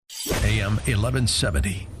AM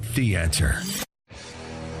 1170. The Answer.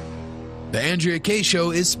 The Andrea Kaye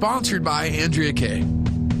Show is sponsored by Andrea Kaye.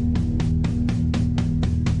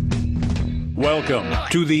 Welcome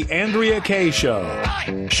to the Andrea Kaye Show.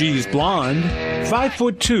 She's blonde,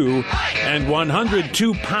 5'2", and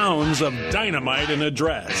 102 pounds of dynamite in a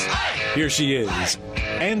dress. Here she is,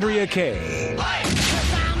 Andrea Kaye.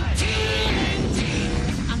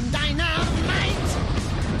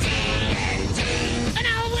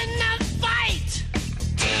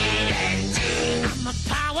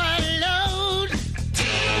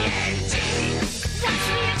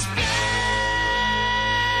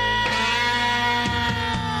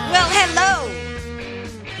 Well,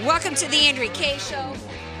 hello. Welcome to the Andrea Kaye Show.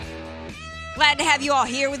 Glad to have you all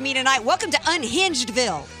here with me tonight. Welcome to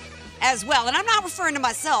Unhingedville as well. And I'm not referring to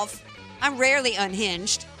myself. I'm rarely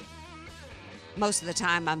unhinged. Most of the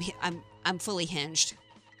time, I'm fully hinged.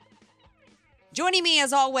 Joining me,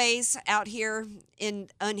 as always, out here in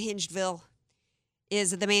Unhingedville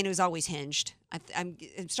is the man who's always hinged. I'm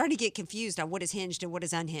starting to get confused on what is hinged and what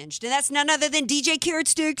is unhinged. And that's none other than DJ Carrot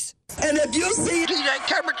Sticks. And if you see DJ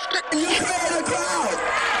Carrot Sticks, you say in the crowd.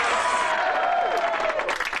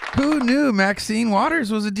 Who knew Maxine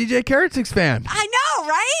Waters was a DJ Carrot Sticks fan? I know,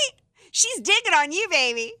 right? She's digging on you,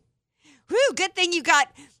 baby. Whew, good thing you got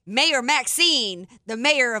Mayor Maxine, the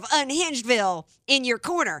mayor of Unhingedville, in your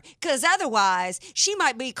corner. Because otherwise, she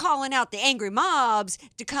might be calling out the angry mobs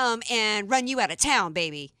to come and run you out of town,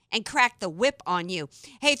 baby, and crack the whip on you.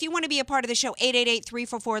 Hey, if you want to be a part of the show,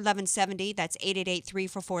 888-344-1170. That's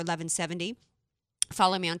 888-344-1170.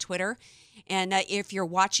 Follow me on Twitter. And if you're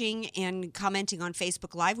watching and commenting on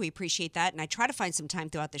Facebook Live, we appreciate that. And I try to find some time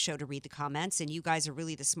throughout the show to read the comments. And you guys are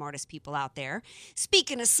really the smartest people out there.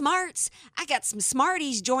 Speaking of smarts, I got some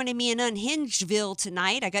smarties joining me in Unhingedville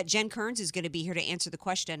tonight. I got Jen Kerns, who's going to be here to answer the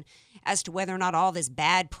question as to whether or not all this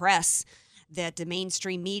bad press that the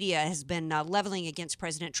mainstream media has been leveling against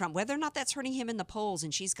President Trump, whether or not that's hurting him in the polls.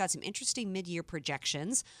 And she's got some interesting mid-year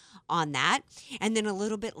projections on that. And then a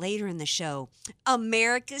little bit later in the show,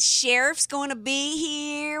 America's Sheriff's going to be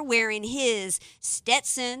here wearing his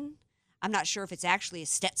Stetson. I'm not sure if it's actually a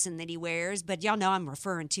Stetson that he wears, but y'all know I'm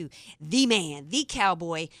referring to the man, the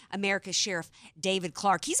cowboy, America's Sheriff David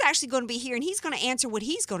Clarke. He's actually going to be here, and he's going to answer what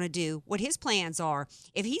he's going to do, what his plans are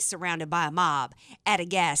if he's surrounded by a mob at a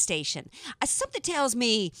gas station. Something tells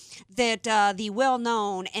me that the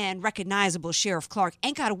well-known and recognizable Sheriff Clarke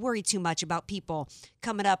ain't got to worry too much about people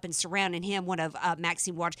coming up and surrounding him, one of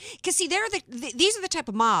Maxine Waters. Because, see, these are the type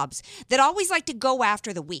of mobs that always like to go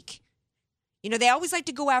after the weak. You know, they always like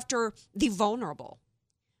to go after the vulnerable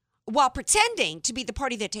while pretending to be the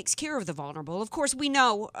party that takes care of the vulnerable. Of course, we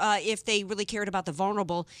know if they really cared about the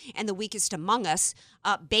vulnerable and the weakest among us,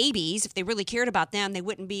 babies, if they really cared about them, they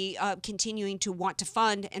wouldn't be continuing to want to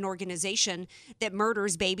fund an organization that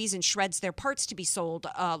murders babies and shreds their parts to be sold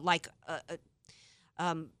like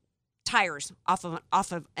tires off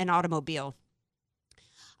of an automobile.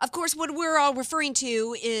 Of course, what we're all referring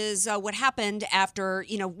to is what happened after,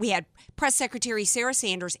 we had Press Secretary Sarah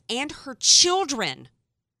Sanders and her children.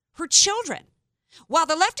 While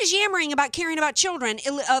the left is yammering about caring about children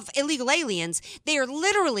of illegal aliens, they are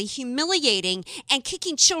literally humiliating and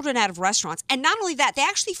kicking children out of restaurants. And not only that, they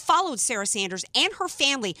actually followed Sarah Sanders and her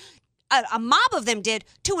family, a mob of them did,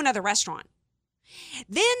 to another restaurant.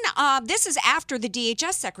 Then this is after the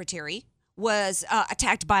DHS secretary was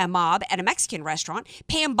attacked by a mob at a Mexican restaurant.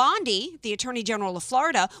 Pam Bondi, the Attorney General of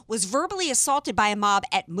Florida, was verbally assaulted by a mob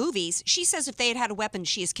at movies. She says if they had had a weapon,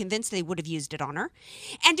 she is convinced they would have used it on her.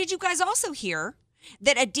 And did you guys also hear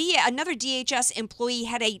that another DHS employee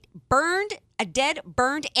had a dead,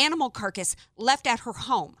 burned animal carcass left at her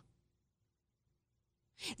home?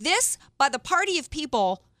 This by the party of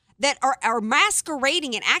people that are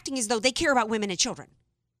masquerading and acting as though they care about women and children.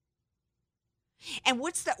 And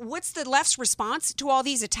what's the left's response to all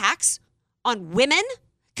these attacks on women?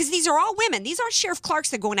 Because these are all women. These aren't Sheriff Clarke's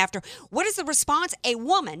they're going after. What is the response? A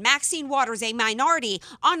woman, Maxine Waters, a minority,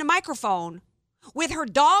 on the microphone with her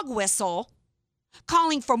dog whistle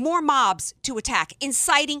calling for more mobs to attack,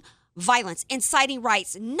 inciting violence, inciting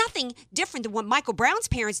riots. Nothing different than what Michael Brown's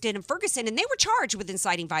parents did in Ferguson, and they were charged with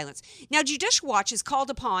inciting violence. Now, Judicial Watch has called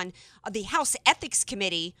upon the House Ethics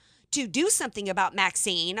Committee to do something about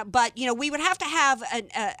Maxine, but, we would have to have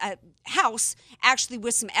a House actually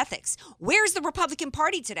with some ethics. Where's the Republican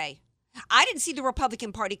Party today? I didn't see the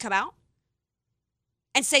Republican Party come out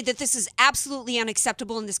and say that this is absolutely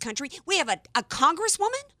unacceptable in this country. We have a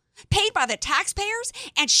congresswoman paid by the taxpayers,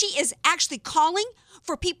 and she is actually calling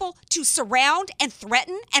for people to surround and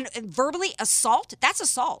threaten and verbally assault. That's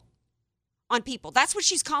assault on people. That's what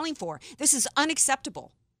she's calling for. This is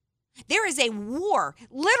unacceptable. There is a war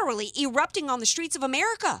literally erupting on the streets of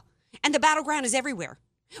America, and the battleground is everywhere.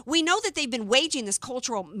 We know that they've been waging this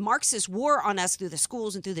cultural Marxist war on us through the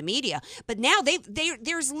schools and through the media, but now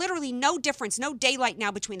there's literally no difference, no daylight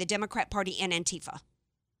now between the Democrat Party and Antifa.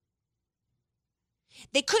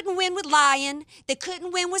 They couldn't win with lying. They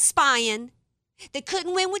couldn't win with spying. They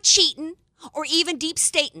couldn't win with cheating or even deep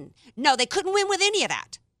stating. No, they couldn't win with any of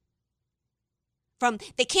that.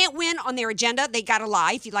 They can't win on their agenda. They got to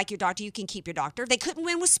lie. If you like your doctor, you can keep your doctor. They couldn't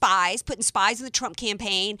win with spies, putting spies in the Trump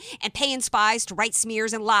campaign and paying spies to write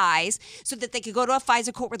smears and lies so that they could go to a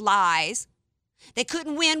FISA court with lies. They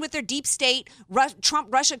couldn't win with their deep state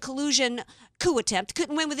Trump-Russia collusion coup attempt.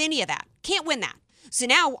 Couldn't win with any of that. Can't win that. So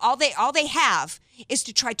now all they have is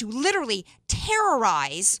to try to literally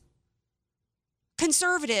terrorize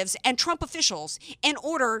conservatives and Trump officials in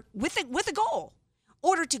order with a goal.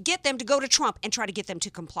 Order to get them to go to Trump and try to get them to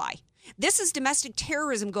comply. This is domestic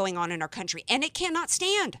terrorism going on in our country, and it cannot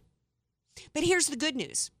stand. But here's the good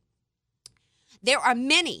news. There are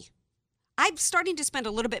many. I'm starting to spend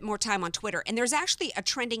a little bit more time on Twitter, and there's actually a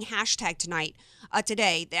trending hashtag today.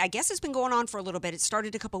 I guess it's been going on for a little bit. It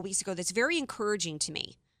started a couple of weeks ago. That's very encouraging to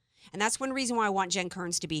me. And that's one reason why I want Jen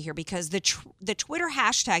Kerns to be here, because the Twitter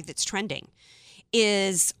hashtag that's trending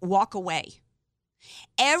is walk away.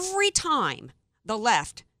 Every time the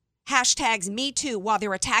left hashtags Me Too while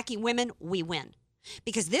they're attacking women, we win.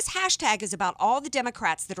 Because this hashtag is about all the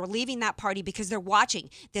Democrats that are leaving that party because they're watching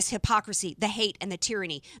this hypocrisy, the hate, and the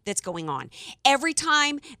tyranny that's going on. Every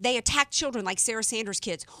time they attack children like Sarah Sanders'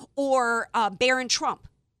 kids or Barron Trump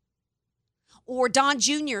or Don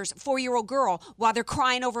Jr.'s 4-year-old girl while they're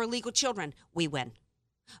crying over illegal children, we win.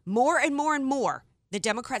 More and more and more, the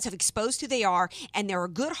Democrats have exposed who they are, and there are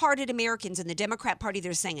good-hearted Americans in the Democrat Party that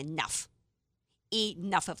are saying enough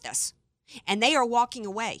of this. And they are walking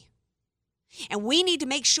away. And we need to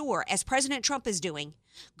make sure, as President Trump is doing,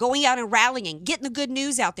 going out and rallying, getting the good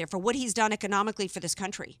news out there for what he's done economically for this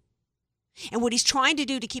country and what he's trying to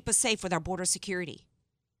do to keep us safe with our border security.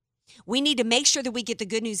 We need to make sure that we get the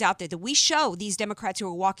good news out there, that we show these Democrats who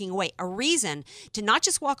are walking away a reason to not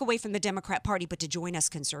just walk away from the Democrat Party, but to join us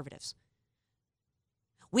conservatives.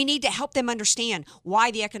 We need to help them understand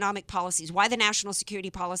why the economic policies, why the national security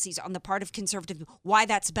policies on the part of conservatives, why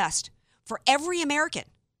that's best for every American.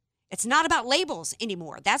 It's not about labels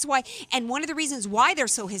anymore. That's why, and one of the reasons why they're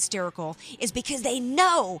so hysterical is because they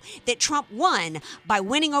know that Trump won by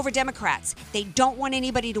winning over Democrats. They don't want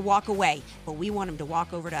anybody to walk away, but we want them to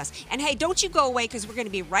walk over to us. And hey, don't you go away, because we're going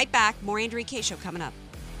to be right back. More Andrea Kaye Show coming up.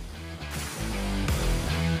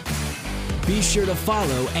 Be sure to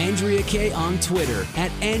follow Andrea Kaye on Twitter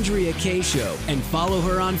at Andrea Kaye Show, and follow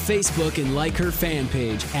her on Facebook and like her fan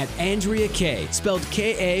page at Andrea Kaye, spelled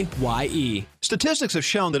Kaye. Statistics have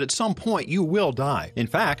shown that at some point you will die. In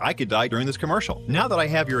fact, I could die during this commercial. Now that I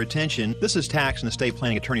have your attention, this is tax and estate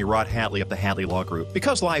planning attorney Rod Hadley of the Hadley Law Group.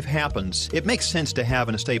 Because life happens, it makes sense to have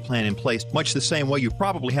an estate plan in place, much the same way you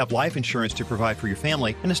probably have life insurance to provide for your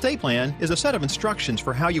family. An estate plan is a set of instructions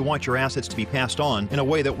for how you want your assets to be passed on in a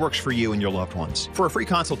way that works for you and your loved ones. For a free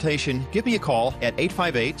consultation, give me a call at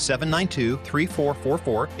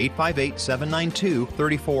 858-792-3444,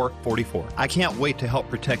 858-792-3444. I can't wait to help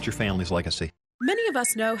protect your family's legacy. Many of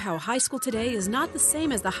us know how high school today is not the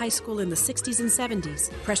same as the high school in the 60s and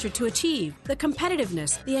 70s. Pressure to achieve, the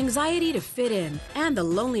competitiveness, the anxiety to fit in, and the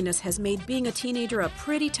loneliness has made being a teenager a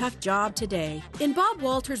pretty tough job today. In Bob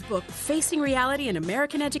Walter's book, Facing Reality in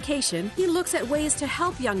American Education, he looks at ways to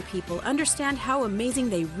help young people understand how amazing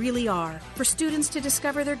they really are, for students to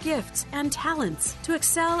discover their gifts and talents, to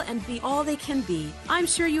excel and be all they can be. I'm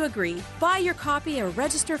sure you agree. Buy your copy or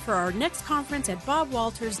register for our next conference at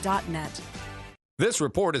bobwalters.net. This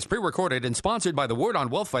report is pre-recorded and sponsored by the Word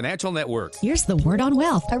on Wealth Financial Network. Here's the Word on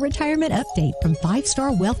Wealth, a retirement update from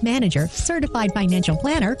 5-star wealth manager, certified financial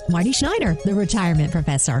planner, Marty Schneider, the retirement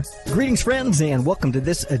professor. Greetings, friends, and welcome to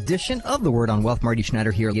this edition of the Word on Wealth. Marty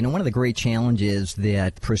Schneider here. You know, one of the great challenges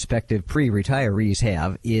that prospective pre-retirees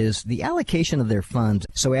have is the allocation of their funds.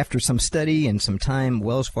 So after some study and some time,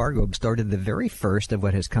 Wells Fargo started the very first of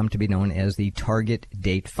what has come to be known as the target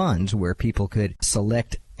date funds, where people could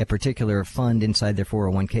select a particular fund inside their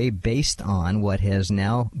 401k based on what has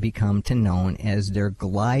now become known as their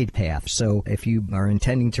glide path. So if you are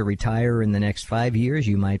intending to retire in the next 5 years,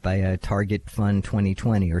 you might buy a Target Fund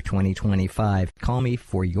 2020 or 2025. Call me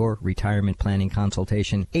for your retirement planning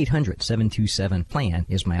consultation. 800-727-PLAN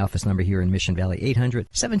is my office number here in Mission Valley.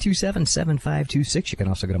 800-727-7526. You can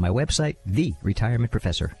also go to my website,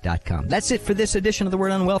 theretirementprofessor.com. That's it for this edition of the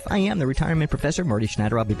Word on Wealth. I am the Retirement Professor, Marty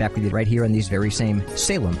Schneider. I'll be back with you right here on these very same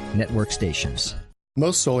Salem network stations.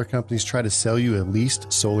 Most solar companies try to sell you a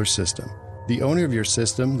leased solar system. The owner of your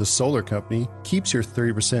system, the solar company, keeps your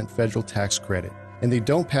 30% federal tax credit, and they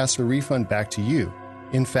don't pass a refund back to you.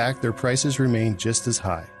 In fact, their prices remain just as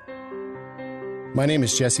high. My name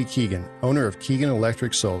is Jesse Keegan, owner of Keegan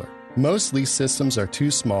Electric Solar. Most lease systems are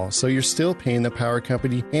too small, so you're still paying the power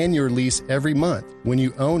company and your lease every month. When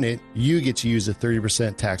you own it, you get to use the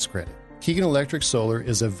 30% tax credit. Keegan Electric Solar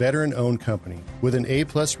is a veteran-owned company with an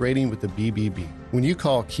A-plus rating with the BBB. When you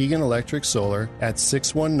call Keegan Electric Solar at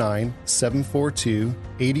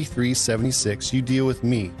 619-742-8376, you deal with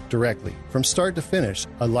me directly, from start to finish,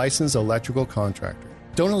 a licensed electrical contractor.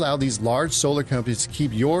 Don't allow these large solar companies to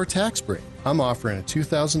keep your tax break. I'm offering a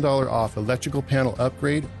 $2,000 off electrical panel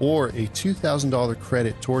upgrade or a $2,000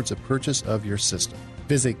 credit towards the purchase of your system.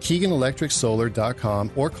 Visit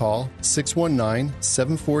KeeganElectricSolar.com or call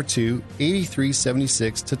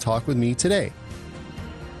 619-742-8376 to talk with me today.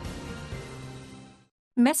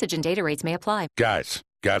 Message and data rates may apply. Guys,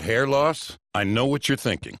 got hair loss? I know what you're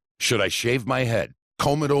thinking. Should I shave my head?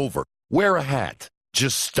 Comb it over? Wear a hat?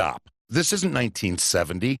 Just stop. This isn't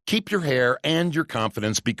 1970. Keep your hair and your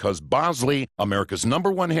confidence because Bosley, America's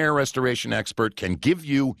 #1 hair restoration expert, can give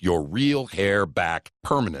you your real hair back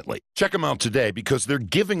permanently. Check them out today because they're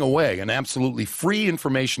giving away an absolutely free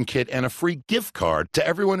information kit and a free gift card to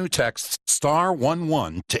everyone who texts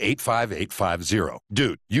 *11 to 85850.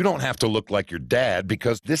 Dude, you don't have to look like your dad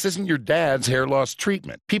because this isn't your dad's hair loss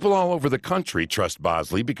treatment. People all over the country trust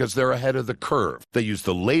Bosley because they're ahead of the curve. They use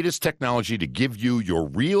the latest technology to give you your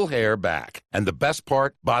real hair back. And the best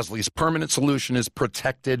part, Bosley's permanent solution is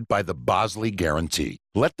protected by the Bosley Guarantee.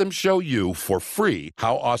 Let them show you for free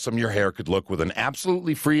how awesome your hair could look with an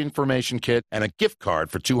absolutely free information kit and a gift card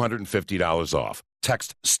for $250 off.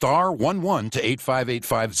 Text *11 to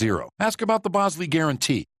 85850. Ask about the Bosley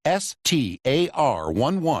Guarantee.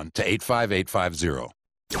 STAR11 to 85850.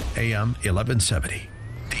 AM 1170.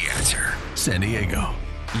 The Answer. San Diego.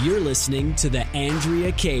 You're listening to The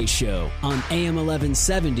Andrea Kaye Show on AM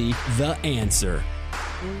 1170, The Answer.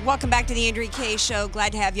 Welcome back to the Andrea Kaye Show.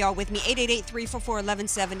 Glad to have y'all with me.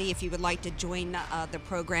 888-344-1170 if you would like to join the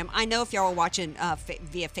program. I know if y'all are watching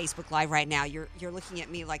via Facebook Live right now, you're looking at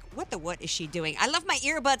me like, what is she doing? I left my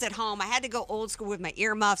earbuds at home. I had to go old school with my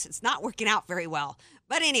earmuffs. It's not working out very well.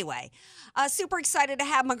 But anyway, super excited to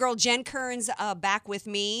have my girl Jen Kerns back with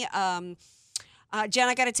me. Jen,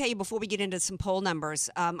 I got to tell you before we get into some poll numbers,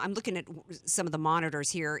 I'm looking at some of the monitors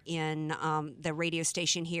here in the radio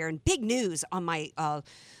station here, and big news on my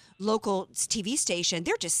local TV station.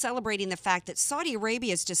 They're just celebrating the fact that Saudi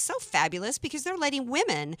Arabia is just so fabulous because they're letting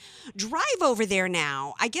women drive over there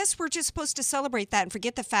now. I guess we're just supposed to celebrate that and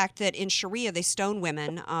forget the fact that in Sharia they stone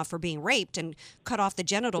women for being raped and cut off the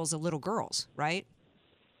genitals of little girls, right?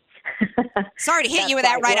 Sorry to hit you with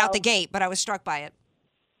that right out the gate, but I was struck by it.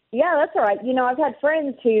 Yeah, that's all right. You know, I've had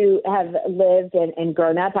friends who have lived and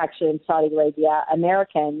grown up actually in Saudi Arabia,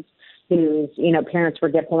 Americans whose, parents were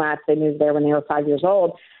diplomats. They moved there when they were 5 years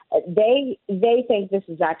old. They think this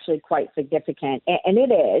is actually quite significant, and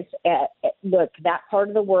it is. Look, that part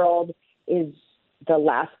of the world is the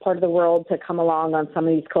last part of the world to come along on some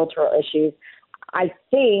of these cultural issues. I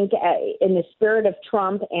think in the spirit of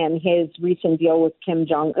Trump and his recent deal with Kim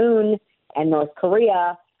Jong-un and North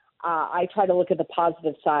Korea, I try to look at the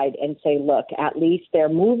positive side and say, look, at least they're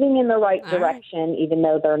moving in the right direction, even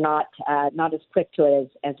though they're not as quick to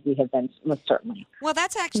it as we have been, most certainly. Well,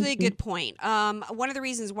 that's actually a good point. One of the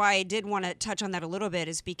reasons why I did want to touch on that a little bit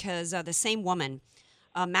is because the same woman,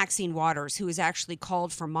 Maxine Waters, who has actually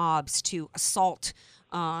called for mobs to assault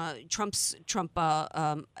Trump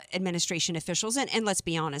administration officials, and let's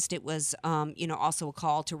be honest, it was also a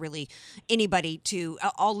call to really anybody to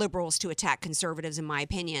all liberals to attack conservatives, in my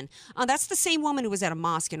opinion. That's the same woman who was at a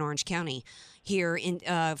mosque in Orange County here in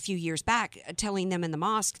a few years back, telling them in the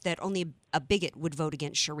mosque that only a bigot would vote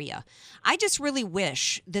against Sharia. I just really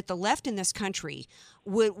wish that the left in this country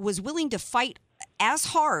was willing to fight as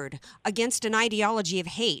hard against an ideology of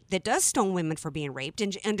hate that does stone women for being raped,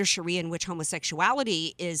 and under Sharia, in which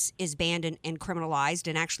homosexuality is banned and criminalized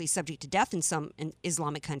and actually subject to death in some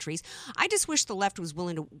Islamic countries. I just wish the left was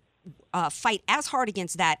willing to fight as hard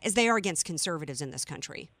against that as they are against conservatives in this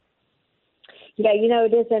country. Yeah,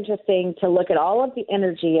 it is interesting to look at all of the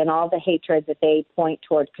energy and all the hatred that they point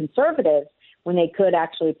toward conservatives when they could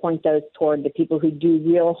actually point those toward the people who do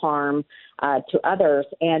real harm to others.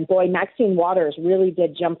 And boy, Maxine Waters really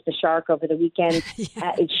did jump the shark over the weekend.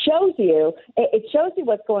 Yeah. It shows you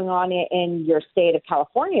what's going on in your state of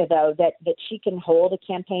California, though, that she can hold a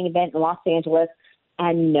campaign event in Los Angeles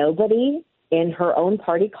and nobody in her own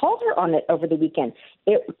party called her on it over the weekend.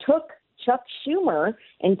 It took Chuck Schumer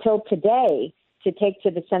until today to take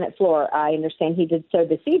to the Senate floor. I understand he did so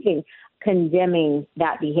this evening, condemning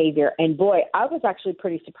that behavior. And boy, I was actually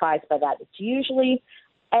pretty surprised by that. It's usually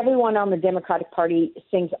everyone on the Democratic Party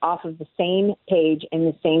sings off of the same page in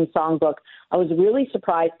the same songbook. I was really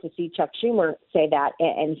surprised to see Chuck Schumer say that.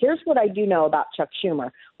 And here's what I do know about Chuck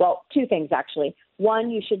Schumer. Well, two things, actually.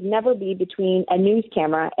 One, you should never be between a news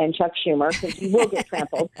camera and Chuck Schumer because you will get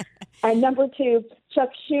trampled. And number two, Chuck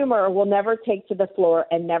Schumer will never take to the floor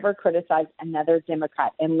and never criticize another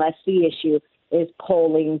Democrat unless the issue is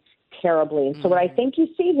polling terribly. And so what I think you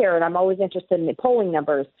see here, and I'm always interested in the polling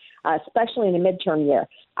numbers, especially in the midterm year,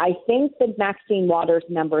 I think that Maxine Waters'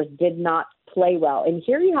 numbers did not play well. And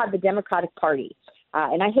here you have the Democratic Party.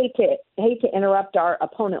 And I hate to interrupt our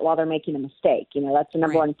opponent while they're making a mistake. You know, that's the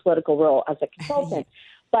number one political rule as a consultant.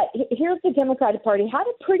 But here's the Democratic Party had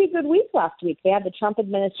a pretty good week last week. They had the Trump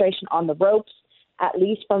administration on the ropes, at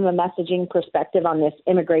least from a messaging perspective on this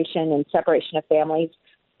immigration and separation of families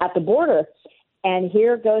at the border. And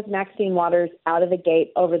here goes Maxine Waters out of the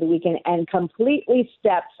gate over the weekend and completely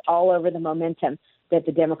steps all over the momentum that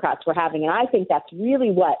the Democrats were having. And I think that's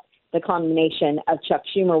really what the condemnation of Chuck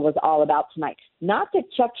Schumer was all about tonight. Not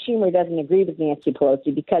that Chuck Schumer doesn't agree with Nancy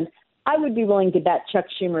Pelosi, because I would be willing to bet Chuck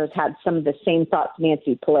Schumer has had some of the same thoughts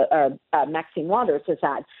Maxine Waters has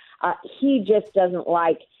had. He just doesn't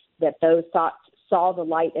like that those thoughts saw the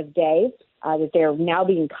light of day, that they're now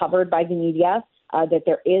being covered by the media, that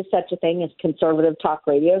there is such a thing as conservative talk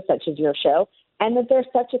radio, such as your show, and that there's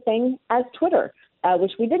such a thing as Twitter,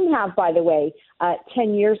 which we didn't have, by the way,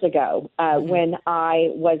 10 years ago when I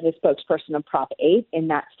was a spokesperson of Prop 8 in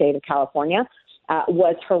that state of California,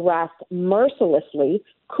 was harassed mercilessly,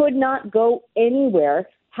 could not go anywhere,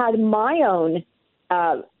 had my own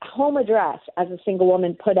home address as a single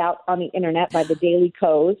woman put out on the internet by the Daily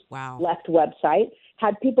Kos left website,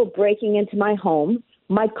 had people breaking into my home.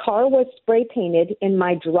 My car was spray painted in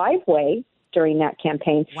my driveway during that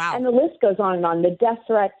campaign. And the list goes on and on. The death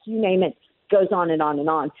threats, you name it, goes on and on and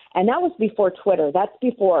on. And that was before Twitter. That's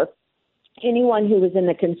before anyone who was in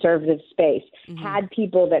the conservative space had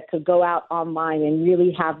people that could go out online and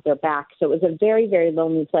really have their back. So it was a very, very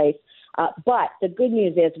lonely place. But the good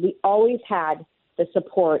news is we always had the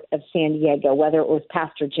support of San Diego, whether it was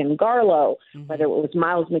Pastor Jim Garlow, whether it was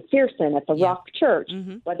Miles McPherson at the Rock Church,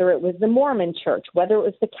 whether it was the Mormon Church, whether it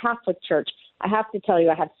was the Catholic Church. I have to tell you,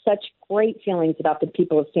 I have such great feelings about the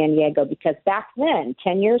people of San Diego, because back then,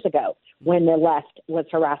 10 years ago, when the left was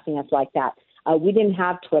harassing us like that, we didn't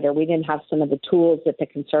have Twitter. We didn't have some of the tools that the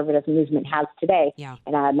conservative movement has today.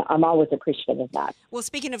 And I'm always appreciative of that. Well,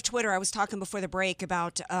 speaking of Twitter, I was talking before the break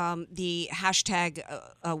about the hashtag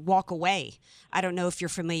walk away. I don't know if you're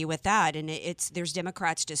familiar with that. And there's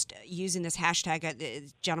Democrats just using this hashtag. A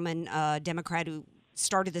gentleman, Democrat who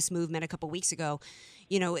started this movement a couple weeks ago,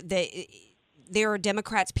 you know, there are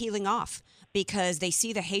Democrats peeling off because they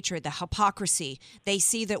see the hatred, the hypocrisy. They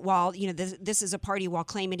see that while, you know, this is a party, while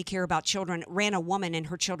claiming to care about children, ran a woman and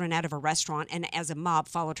her children out of a restaurant and as a mob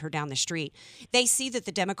followed her down the street. They see that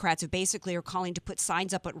the Democrats basically are calling to put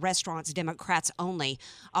signs up at restaurants, Democrats only,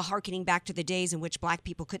 hearkening back to the days in which black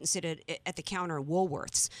people couldn't sit at the counter at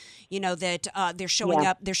Woolworths. You know, that they're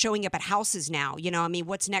showing up at houses now. You know, I mean,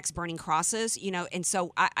 what's next? Burning crosses, you know. And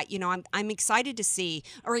so I'm excited to see,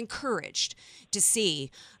 or encouraged to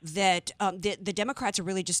see, that the Democrats are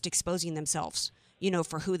really just exposing themselves, you know,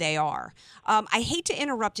 for who they are. I hate to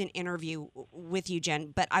interrupt an interview with you,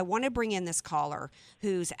 Jen, but I want to bring in this caller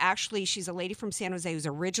she's a lady from San Jose who's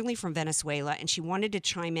originally from Venezuela, and she wanted to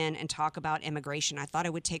chime in and talk about immigration. I thought I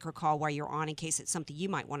would take her call while you're on in case it's something you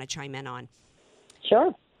might want to chime in on.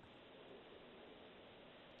 Sure.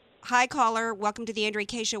 Hi, caller. Welcome to the Andrea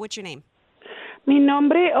Kaye Show. What's your name? Mi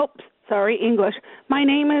nombre, English. My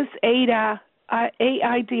name is Ada.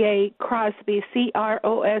 Aida Crosby,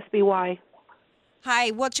 Crosby.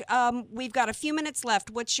 Hi. We've got a few minutes left.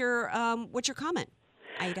 What's your comment,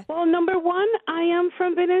 Aida? Well, number one, I am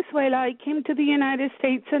from Venezuela. I came to the United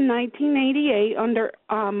States in 1988 under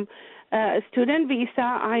a student visa.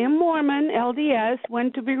 I am Mormon, LDS.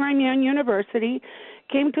 Went to Brigham Young University.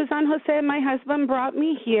 Came to San Jose. My husband brought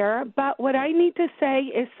me here. But what I need to say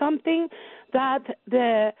is something that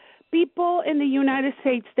the people in the United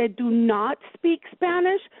States that do not speak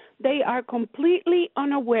Spanish, they are completely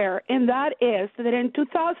unaware, and that is that in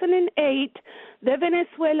 2008, the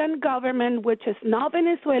Venezuelan government, which is not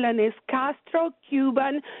Venezuelan, is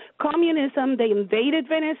Castro-Cuban communism. They invaded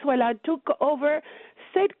Venezuela, took over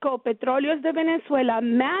Citgo Petróleos de Venezuela,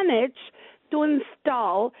 managed to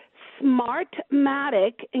install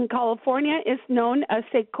Smartmatic in California is known as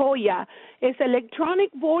Sequoia. It's an electronic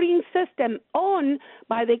voting system owned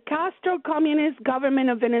by the Castro Communist government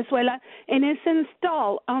of Venezuela and is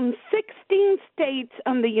installed on 16 states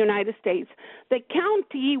in the United States. The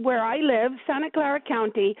county where I live, Santa Clara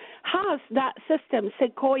County, has that system,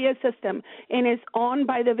 Sequoia system, and is owned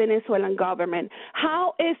by the Venezuelan government.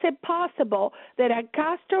 How is it possible that a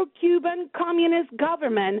Castro Cuban communist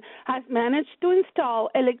government has managed to install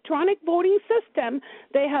electronic voting system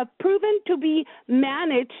they have proven to be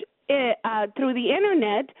managed through the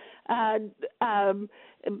internet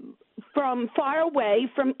from far away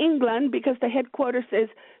from England, because the headquarters is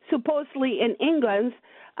supposedly in England,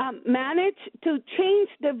 manage to change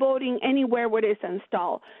the voting anywhere where it is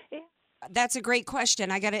installed? That's a great question.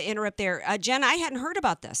 I got to interrupt there. Jen, I hadn't heard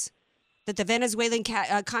about this, that the Venezuelan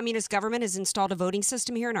communist government has installed a voting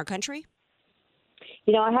system here in our country.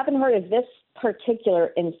 You know, I haven't heard of this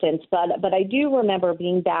particular instance, but I do remember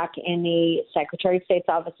being back in the Secretary of State's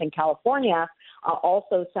office in California,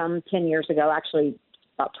 also some 10 years ago, actually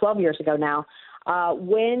about 12 years ago now,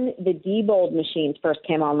 when the Diebold machines first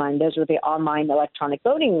came online. Those were the online electronic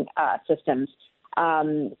voting systems.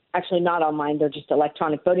 Actually not online, they're just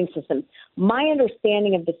electronic voting systems. My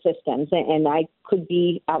understanding of the systems, and I could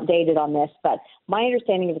be outdated on this, but my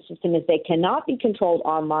understanding of the system is they cannot be controlled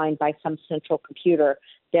online by some central computer.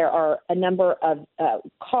 There are a number of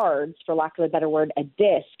cards, for lack of a better word, a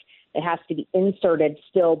disc that has to be inserted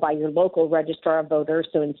still by your local registrar of voters.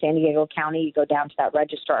 So in San Diego County, you go down to that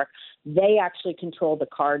registrar. They actually control the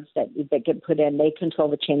cards that get put in. They control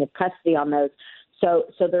the chain of custody on those. So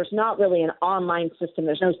there's not really an online system.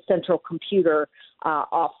 There's no central computer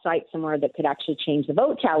off-site somewhere that could actually change the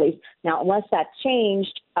vote tallies. Now, unless that's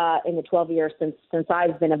changed in the 12 years since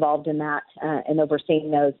I've been involved in that and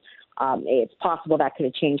overseeing those, it's possible that could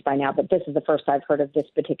have changed by now. But this is the first I've heard of this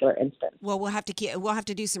particular instance. Well, we'll have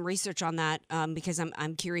to do some research on that because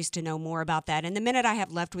I'm curious to know more about that. And the minute I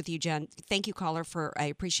have left with you, Jen, thank you, caller, I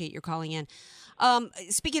appreciate your calling in.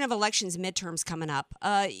 Speaking of elections, midterms coming up,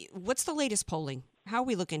 what's the latest polling? How are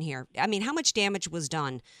we looking here? I mean, how much damage was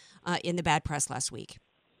done in the bad press last week?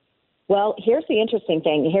 Well, here's the interesting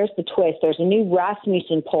thing. Here's the twist. There's a new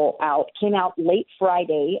Rasmussen poll out. Came out late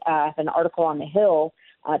Friday. I have an article on the Hill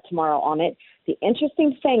tomorrow on it. The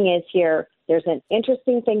interesting thing is here, there's an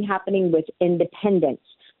interesting thing happening with independents.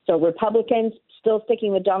 So Republicans still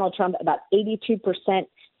sticking with Donald Trump. About 82%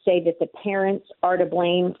 say that the parents are to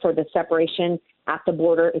blame for the separation at the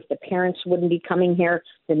border. If the parents wouldn't be coming here,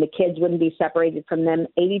 then the kids wouldn't be separated from them.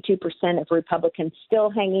 82% of Republicans still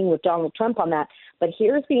hanging with Donald Trump on that. But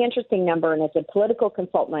here's the interesting number, and as a political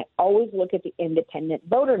consultant, I always look at the independent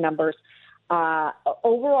voter numbers.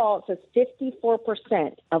 Overall, it says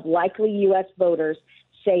 54% of likely U.S. voters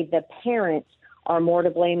say the parents are more to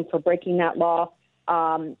blame for breaking that law.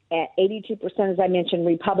 At 82%, as I mentioned,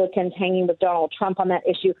 Republicans hanging with Donald Trump on that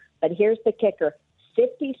issue. But here's the kicker.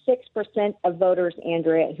 56% of voters,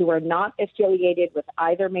 Andrea, who are not affiliated with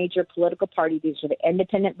either major political party, these are the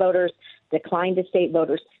independent voters, declined to state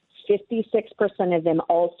voters, 56% of them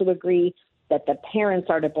also agree that the parents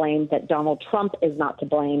are to blame, that Donald Trump is not to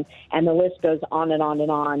blame, and the list goes on and on and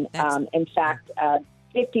on. In fact,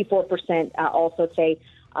 54% also say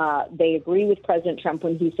they agree with President Trump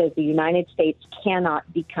when he says the United States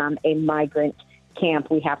cannot become a migrant camp.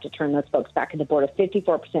 We have to turn those folks back at the border.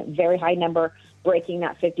 54%, very high number, breaking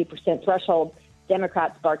that 50% threshold.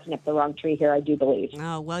 Democrats barking up the wrong tree here, I do believe.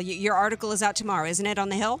 Oh, well, your article is out tomorrow, isn't it, on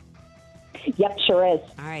the Hill? Yep, sure is.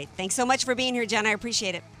 All right. Thanks so much for being here, Jen. I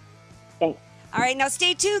appreciate it. Thanks. All right, now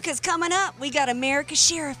stay tuned, because coming up, we got America's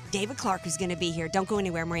Sheriff, David Clarke, who's going to be here. Don't go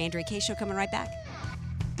anywhere. More Andrea Kaye Show coming right back.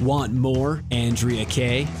 Want more Andrea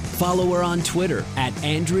Kaye? Follow her on Twitter at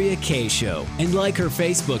Andrea Kaye Show and like her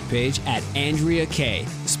Facebook page at Andrea Kaye,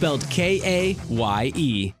 spelled Kaye.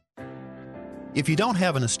 If you don't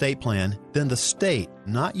have an estate plan, then the state,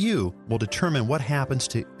 not you, will determine what happens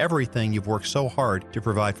to everything you've worked so hard to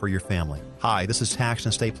provide for your family. Hi, this is tax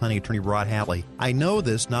and estate planning attorney Rod Hatley. I know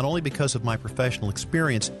this not only because of my professional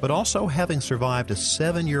experience, but also having survived a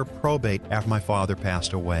 7-year probate after my father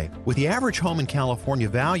passed away. With the average home in California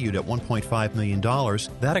valued at $1.5 million,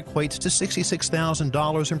 that equates to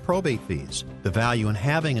 $66,000 in probate fees. The value in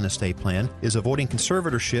having an estate plan is avoiding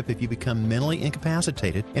conservatorship if you become mentally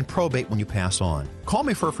incapacitated and probate when you pass on. Call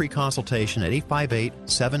me for a free consultation at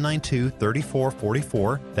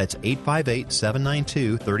 858-792-3444. That's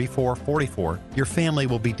 858-792-3444. Your family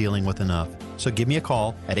will be dealing with enough. So give me a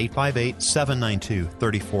call at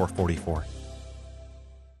 858-792-3444.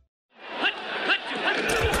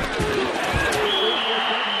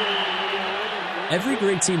 Every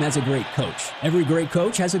great team has a great coach. Every great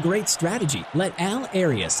coach has a great strategy. Let Al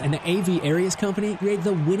Arias and the AV Arias Company create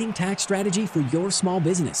the winning tax strategy for your small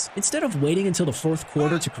business. Instead of waiting until the fourth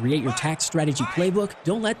quarter to create your tax strategy playbook,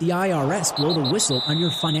 don't let the IRS blow the whistle on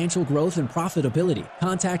your financial growth and profitability.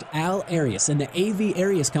 Contact Al Arias and the AV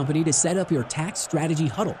Arias Company to set up your tax strategy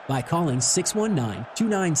huddle by calling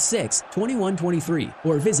 619-296-2123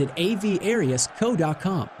 or visit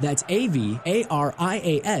avariasco.com. That's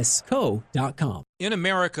avariasco.com. In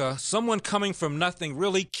America, someone coming from nothing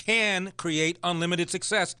really can create unlimited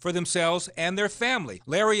success for themselves and their family.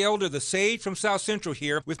 Larry Elder, the sage from South Central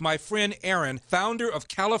here, with my friend Aaron, founder of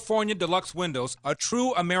California Deluxe Windows, a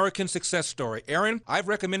true American success story. Aaron, I've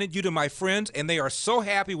recommended you to my friends, and they are so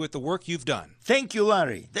happy with the work you've done. Thank you,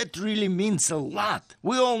 Larry. That really means a lot.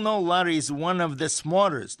 We all know Larry is one of the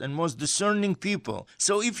smartest and most discerning people.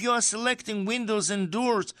 So if you are selecting windows and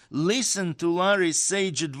doors, listen to Larry's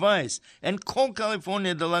sage advice and call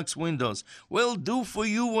California Deluxe Windows. We'll do for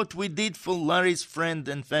you what we did for Larry's friend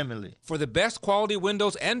and family. For the best quality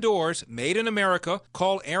windows and doors made in America,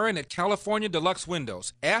 call Aaron at California Deluxe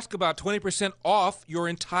Windows. Ask about 20% off your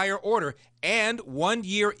entire order and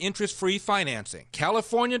 1-year interest-free financing.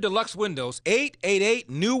 California Deluxe Windows,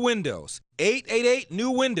 888-NEW-WINDOWS.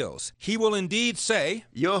 888-NEW-WINDOWS. He will indeed say,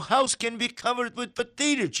 your house can be covered with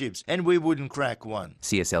potato chips, and we wouldn't crack one.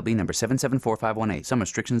 CSLB number 774518. Some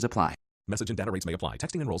restrictions apply. Message and data rates may apply.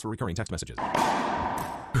 Texting enrolls for recurring text messages.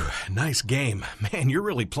 Nice game. Man, you're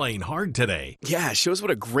really playing hard today. Yeah, shows what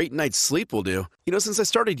a great night's sleep will do. You know, since I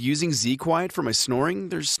started using Z-Quiet for my snoring,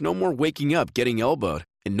 there's no more waking up getting elbowed.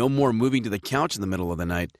 And no more moving to the couch in the middle of the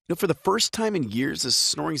night. You know, for the first time in years, the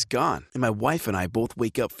snoring's gone. And my wife and I both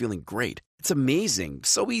wake up feeling great. It's amazing,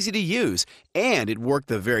 so easy to use, and it worked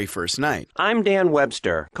the very first night. I'm Dan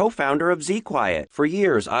Webster, co-founder of Z-Quiet. For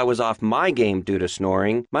years, I was off my game due to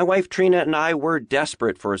snoring. My wife Trina and I were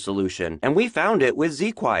desperate for a solution, and we found it with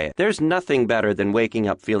Z-Quiet. There's nothing better than waking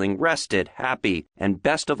up feeling rested, happy, and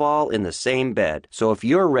best of all, in the same bed. So if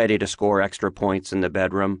you're ready to score extra points in the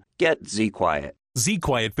bedroom, get Z-Quiet.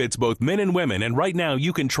 Z-Quiet fits both men and women, and right now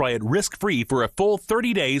you can try it risk-free for a full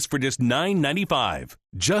 30 days for just $9.95.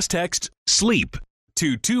 Just text SLEEP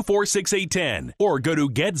to 246810 or go to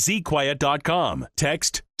getzquiet.com.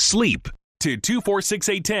 Text SLEEP to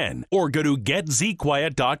 246810 or go to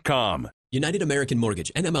getzquiet.com. United American Mortgage,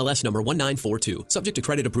 NMLS number 1942. Subject to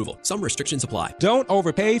credit approval. Some restrictions apply. Don't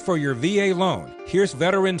overpay for your VA loan. Here's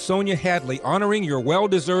veteran Sonia Hadley honoring your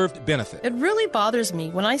well-deserved benefit. It really bothers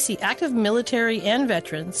me when I see active military and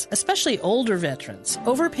veterans, especially older veterans,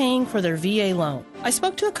 overpaying for their VA loan. I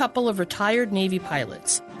spoke to a couple of retired Navy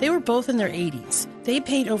pilots. They were both in their 80s. They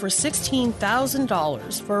paid over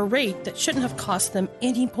 $16,000 for a rate that shouldn't have cost them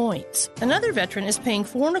any points. Another veteran is paying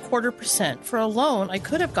 4.25% for a loan I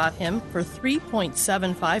could have got him for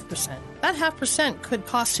 3.75%. That 0.5% could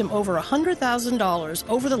cost him over $100,000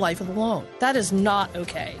 over the life of the loan. That is not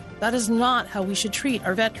okay. That is not how we should treat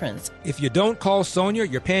our veterans. If you don't call Sonia,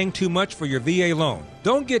 you're paying too much for your VA loan.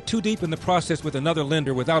 Don't get too deep in the process with another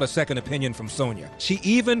lender without a second opinion from Sonia. She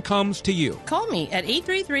even comes to you. Call me at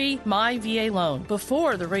 833-MY-VA-LOAN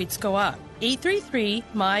before the rates go up.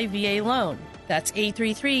 833-MY-VA-LOAN. That's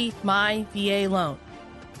 833-MY-VA-LOAN.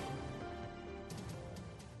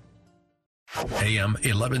 AM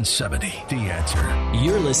 1170, The Answer.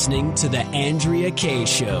 You're listening to The Andrea Kaye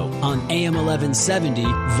Show on AM 1170, The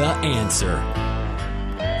Answer.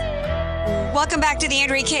 Welcome back to The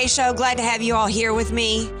Andrea Kaye Show. Glad to have you all here with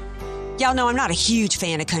me. Y'all know I'm not a huge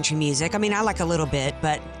fan of country music. I mean, I like a little bit,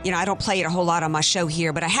 but, you know, I don't play it a whole lot on my show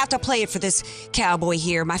here, but I have to play it for this cowboy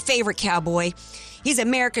here, my favorite cowboy. He's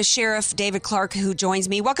America's Sheriff, David Clarke, who joins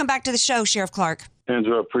me. Welcome back to the show, Sheriff Clarke.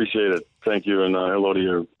 Andrew, appreciate it. Thank you, and hello to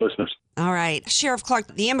your listeners. All right. Sheriff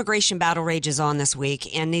Clarke, the immigration battle rages on this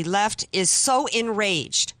week, and the left is so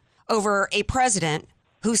enraged over a president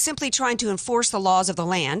who's simply trying to enforce the laws of the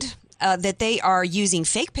land that they are using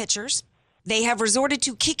fake pictures. They have resorted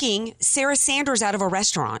to kicking Sarah Sanders out of a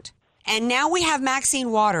restaurant. And now we have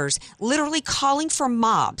Maxine Waters literally calling for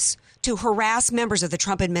mobs to harass members of the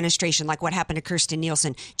Trump administration, like what happened to Kirstjen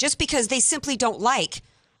Nielsen, just because they simply don't like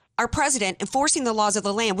our president enforcing the laws of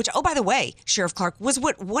the land, which, oh, by the way, Sheriff Clarke, was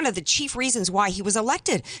one of the chief reasons why he was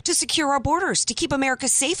elected, to secure our borders, to keep America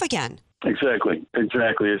safe again. Exactly.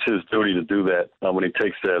 It's his duty to do that when he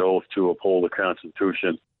takes that oath to uphold the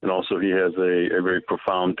Constitution. And also he has a very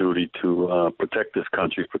profound duty to protect this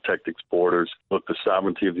country, protect its borders. Look, the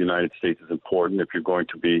sovereignty of the United States is important. If you're going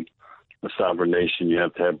to be a sovereign nation, you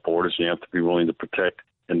have to have borders. You have to be willing to protect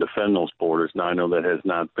and defend those borders. Now, I know that has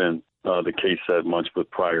not been the case that much with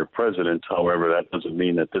prior presidents. However, that doesn't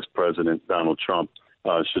mean that this president, Donald Trump,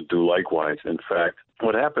 should do likewise. In fact,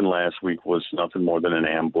 what happened last week was nothing more than an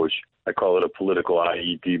ambush. I call it a political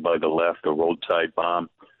IED by the left, a roadside bomb.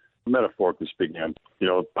 Metaphorically speaking,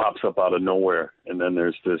 it pops up out of nowhere, and then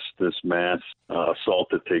there's this mass assault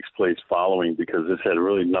that takes place following, because this had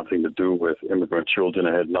really nothing to do with immigrant children.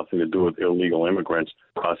 It had nothing to do with illegal immigrants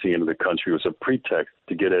crossing into the country. It was a pretext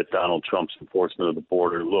to get at Donald Trump's enforcement of the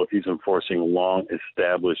border. Look, he's enforcing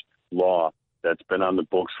long-established law that's been on the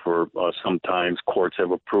books for some time. Courts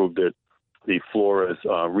have approved it. The Flores,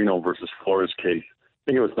 Reno versus Flores case, I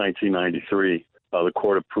think it was 1993. The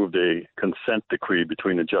court approved a consent decree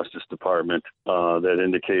between the Justice Department that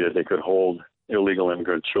indicated they could hold illegal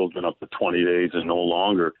immigrant children up to 20 days and no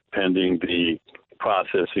longer, pending the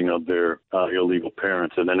processing of their illegal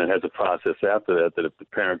parents. And then it has a process after that, that if the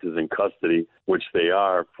parent is in custody, which they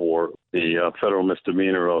are for the federal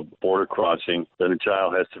misdemeanor of border crossing, then the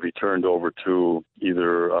child has to be turned over to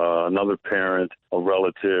either another parent, a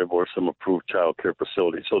relative, or some approved child care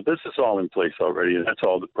facility. So this is all in place already, and that's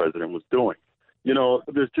all the president was doing.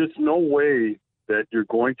 There's just no way that you're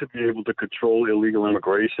going to be able to control illegal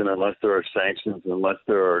immigration unless there are sanctions, unless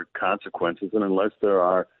there are consequences, and unless there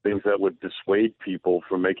are things that would dissuade people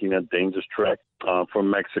from making that dangerous trek from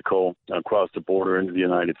Mexico across the border into the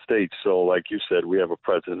United States. So, like you said, we have a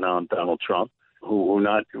president now, Donald Trump, who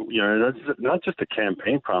that's not just a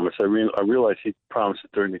campaign promise. I realize he promised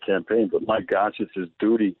it during the campaign, but my gosh, it's his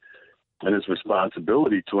duty and his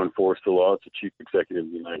responsibility to enforce the law as the chief executive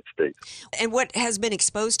of the United States. And what has been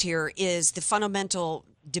exposed here is the fundamental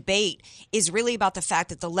debate is really about the fact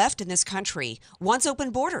that the left in this country wants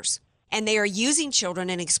open borders. And they are using children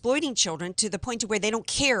and exploiting children to the point to where they don't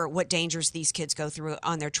care what dangers these kids go through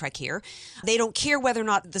on their trek here. They don't care whether or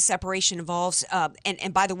not the separation involves,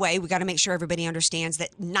 and by the way, we got to make sure everybody understands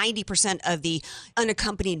that 90% of the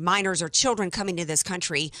unaccompanied minors or children coming to this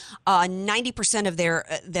country, 90% of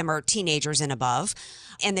them are teenagers and above.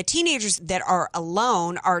 And the teenagers that are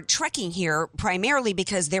alone are trekking here primarily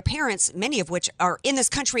because their parents, many of which are in this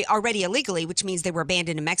country already illegally, which means they were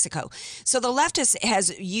abandoned in Mexico. So the left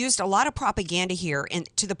has used a lot of propaganda here, and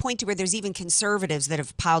to the point to where there's even conservatives that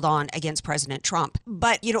have piled on against President Trump.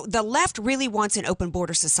 But, the left really wants an open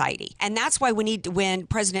border society. And that's why when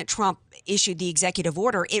President Trump issued the executive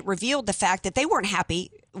order, it revealed the fact that they weren't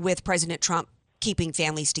happy with President Trump keeping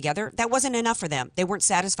families together. That wasn't enough for them. They weren't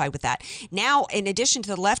satisfied with that. Now, in addition to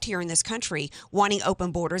the left here in this country wanting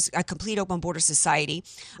open borders, a complete open border society,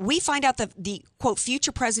 we find out that the, quote,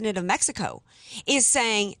 future president of Mexico is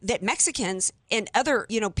saying that Mexicans and other,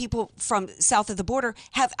 people from south of the border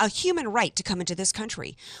have a human right to come into this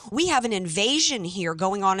country. We have an invasion here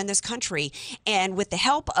going on in this country, and with the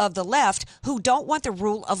help of the left, who don't want the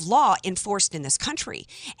rule of law enforced in this country.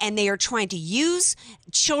 And they are trying to use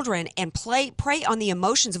children and prey on the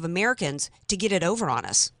emotions of Americans to get it over on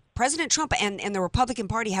us. President Trump and the Republican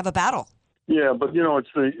Party have a battle. Yeah, but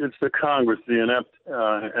it's the Congress, the inept,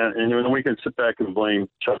 and we can sit back and blame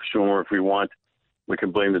Chuck Schumer if we want. We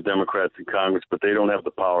can blame the Democrats in Congress, but they don't have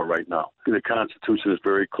the power right now. The Constitution is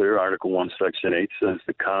very clear. Article 1, Section 8 says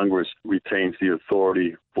the Congress retains the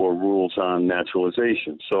authority for rules on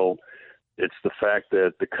naturalization. So it's the fact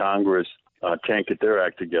that the Congress can't get their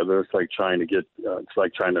act together. It's like trying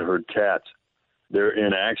to herd cats. Their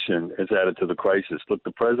inaction has added to the crisis. Look,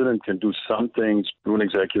 the president can do some things through an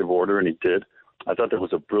executive order, and he did. I thought that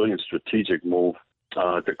was a brilliant strategic move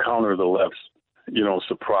to counter the left's,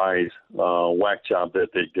 surprise whack job that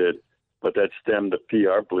they did. But that stemmed the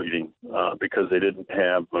PR bleeding because they didn't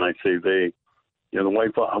have, when I say they, the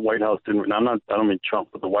White House didn't, I don't mean Trump,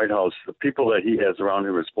 but the White House, the people that he has around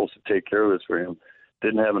him who are supposed to take care of this for him,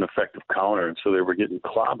 didn't have an effective counter. And so they were getting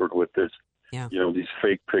clobbered with this. Yeah. These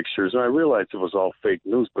fake pictures. And I realized it was all fake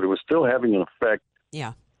news, but it was still having an effect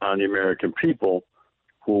on the American people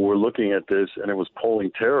who were looking at this, and it was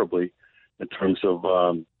polling terribly in terms of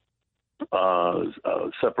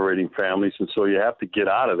separating families. And so you have to get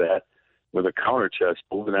out of that with a counter chess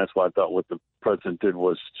move, and that's why I thought what the president did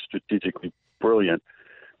was strategically brilliant.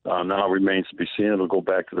 Now it remains to be seen. It'll go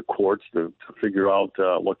back to the courts to figure out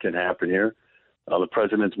what can happen here. The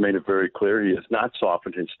president's made it very clear he has not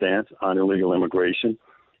softened his stance on illegal immigration.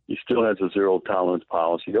 He still has a zero-tolerance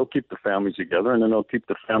policy. They'll keep the families together, and then they'll keep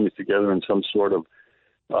the families together in some sort of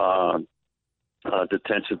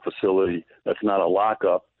detention facility that's not a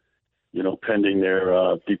lockup, pending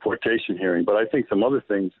their deportation hearing. But I think some other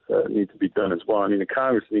things need to be done as well. I mean, the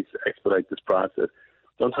Congress needs to expedite this process.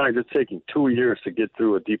 Sometimes it's taking 2 years to get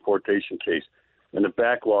through a deportation case, and the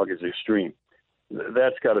backlog is extreme.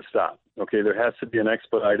 That's got to stop. Okay, there has to be an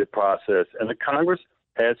expedited process, and the Congress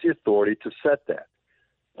has the authority to set that.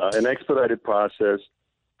 An expedited process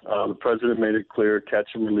The president made it clear catch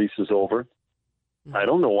and release is over. I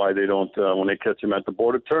don't know why they don't, when they catch them at the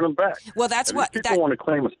border, turn them back. Well, that's what people want to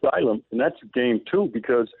claim asylum, and that's a game too,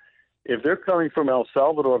 because if they're coming from El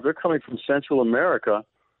Salvador, if they're coming from Central America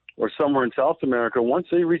or somewhere in South America, once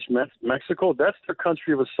they reach Mexico, that's their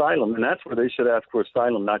country of asylum, and that's where they should ask for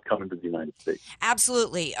asylum, not coming to the United States.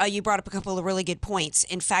 Absolutely. You brought up a couple of really good points.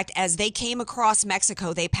 In fact, as they came across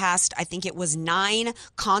Mexico, they passed, I think it was 9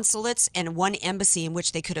 consulates and 1 embassy in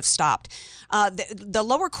which they could have stopped. The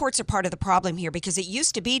lower courts are part of the problem here, because it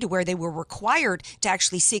used to be to where they were required to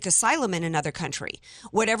actually seek asylum in another country,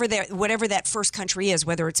 whatever that first country is,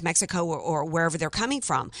 whether it's Mexico or wherever they're coming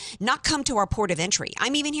from, not come to our port of entry.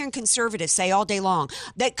 I'm even hearing conservatives say all day long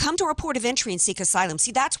that come to our port of entry and seek asylum.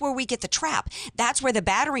 See, that's where we get the trap. That's where the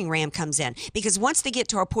battering ram comes in, because once they get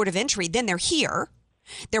to our port of entry, then they're here.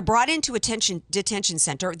 They're brought into a detention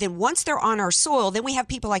center. Then once they're on our soil, then we have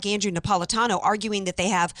people like Andrew Napolitano arguing that they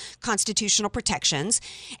have constitutional protections.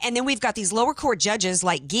 And then we've got these lower court judges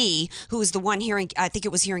like Guy, who is the one here, I think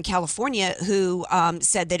it was here in California, who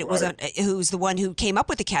said that it was who's the one who came up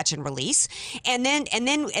with the catch and release. And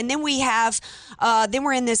then we have then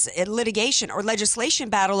we're in this litigation or legislation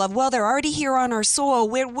battle of, well, they're already here on our soil.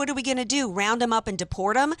 What are we going to do? Round them up and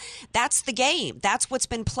deport them? That's the game. That's what's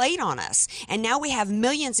been played on us. And now we have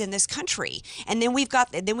millions in this country, and then we've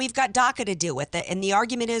got DACA to deal with it. And the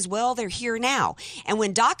argument is, well, they're here now. And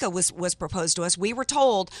when DACA was proposed to us, we were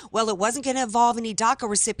told, well, it wasn't going to involve any DACA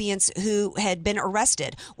recipients who had been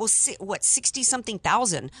arrested. Well, 60-something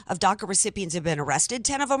thousand of DACA recipients have been arrested.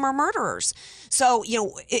 10 of them are murderers. So,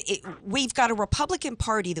 we've got a Republican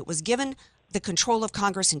Party that was given the control of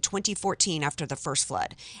Congress in 2014 after the first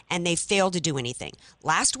flood, and they failed to do anything.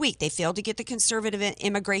 Last week, they failed to get the conservative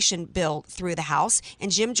immigration bill through the House,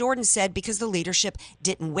 and Jim Jordan said because the leadership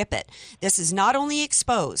didn't whip it. This has not only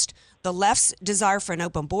exposed the left's desire for an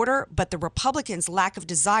open border, but the Republicans' lack of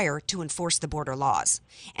desire to enforce the border laws.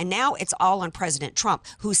 And now it's all on President Trump,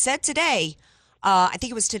 who said today, I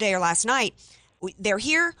think it was today or last night, they're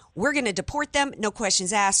here, we're going to deport them, no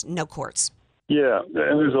questions asked, no courts. Yeah, and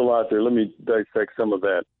there's a lot there. Let me dissect some of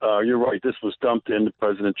that. You're right. This was dumped into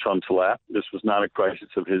President Trump's lap. This was not a crisis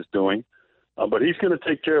of his doing. But he's going to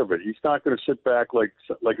take care of it. He's not going to sit back like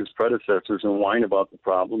his predecessors and whine about the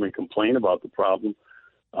problem and complain about the problem.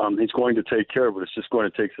 He's going to take care of it. It's just going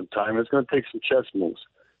to take some time. It's going to take some chess moves.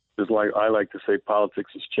 Because like I like to say,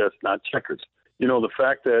 politics is chess, not checkers. The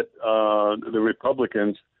fact that the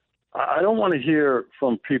Republicans, I don't want to hear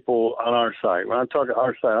from people on our side. When I'm talking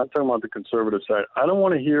our side, I'm talking about the conservative side. I don't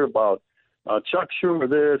want to hear about Chuck Schumer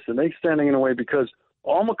this and they standing in the way, because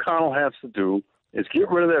all McConnell has to do is get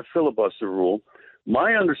rid of that filibuster rule.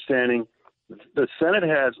 My understanding, the Senate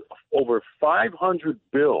has over 500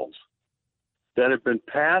 bills that have been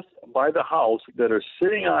passed by the House that are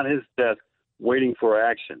sitting on his desk waiting for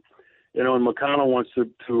action. And McConnell wants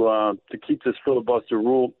to keep this filibuster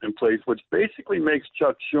rule in place, which basically makes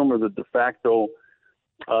Chuck Schumer the de facto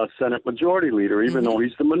Senate majority leader, even though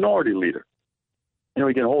he's the minority leader.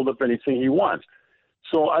 He can hold up anything he wants.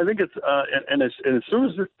 So I think it's and as soon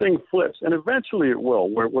as this thing flips, and eventually it will,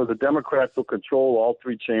 where the Democrats will control all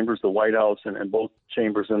 3 chambers, the White House and both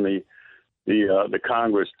chambers in the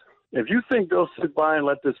Congress. If you think they'll sit by and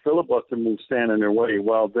let this filibuster move stand in their way,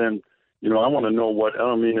 well then, I want to know what, I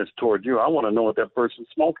don't mean this toward you, I want to know what that person's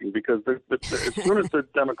smoking, because as soon as the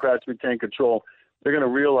Democrats retain control, they're going to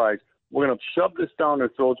realize we're going to shove this down their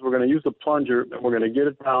throats, we're going to use a plunger, and we're going to get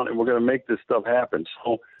it down, and we're going to make this stuff happen.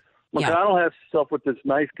 So McConnell has stuff with this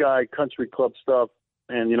nice guy country club stuff,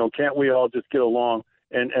 and, can't we all just get along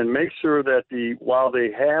and make sure that while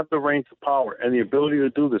they have the reins of power and the ability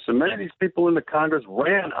to do this, and many of these people in the Congress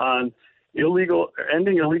ran on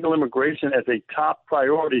ending illegal immigration as a top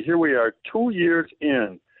priority. Here we are 2 years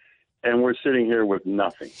in, and we're sitting here with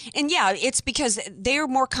nothing. And yeah, it's because they're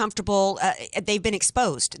more comfortable. They've been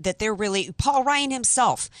exposed that they're really. Paul Ryan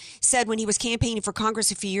himself said when he was campaigning for Congress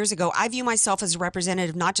a few years ago, I view myself as a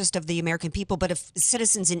representative not just of the American people, but of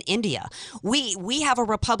citizens in India. We have a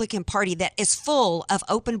Republican Party that is full of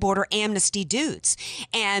open border amnesty dudes.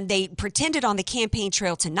 And they pretended on the campaign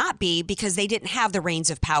trail to not be, because they didn't have the reins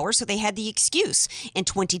of power. So they had the excuse in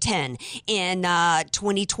 2010, in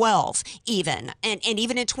 2012, even. And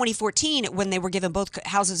even in 2014. 2014, when they were given both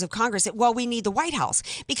houses of Congress, that, well, we need the White House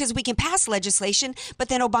because we can pass legislation, but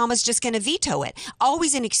then Obama's just going to veto it.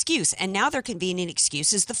 Always an excuse. And now their convenient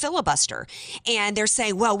excuse is the filibuster. And they're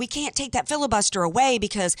saying, well, we can't take that filibuster away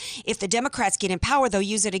because if the Democrats get in power, they'll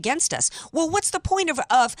use it against us. Well, what's the point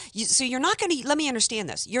of so you're not going to, let me understand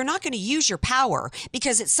this. You're not going to use your power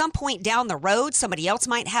because at some point down the road, somebody else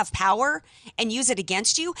might have power and use it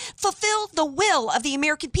against you. Fulfill the will of the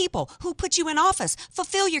American people who put you in office.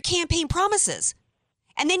 Fulfill your campaign promises.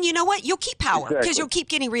 And then you know what? You'll keep power because you'll keep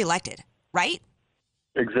getting reelected, right?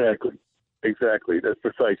 Exactly. That's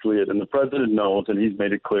precisely it. And the president knows, and he's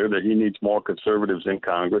made it clear that he needs more conservatives in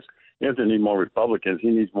Congress. He doesn't need more Republicans. He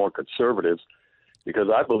needs more conservatives because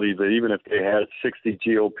I believe that even if they had 60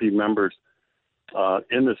 GOP members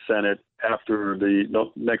in the Senate after the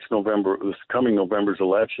this coming November's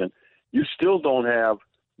election, you still have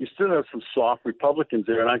some soft Republicans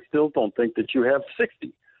there, and I still don't think that you have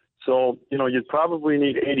 60. So, you'd probably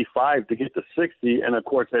need 85 to get to 60, and of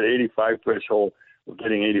course that 85 threshold of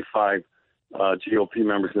getting 85 GOP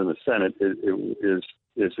members in the Senate is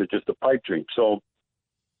just a pipe dream. So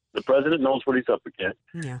the president knows what he's up against.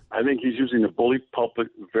 Yeah. I think he's using the bully pulpit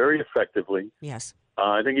very effectively. Yes.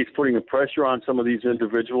 I think he's putting the pressure on some of these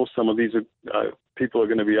individuals. Some of these people are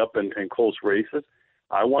going to be up in close races.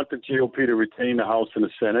 I want the GOP to retain the House and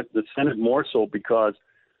the Senate more so because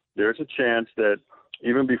there's a chance that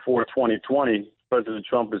even before 2020, President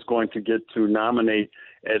Trump is going to get to nominate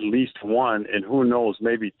at least one, and who knows,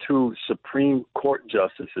 maybe two Supreme Court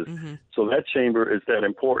justices. Mm-hmm. So that chamber is that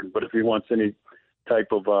important. But if he wants any type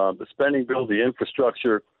of the spending bill, the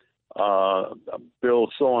infrastructure bill,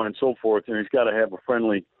 so on and so forth, and he's got to have a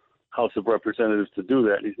friendly House of Representatives to do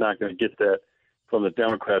that. He's not going to get that from the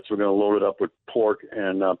Democrats. We're going to load it up with pork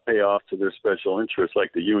and pay off to their special interests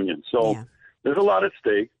like the union. So there's a lot at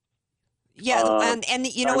stake. Yeah, and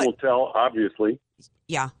you know what? Time will tell, obviously.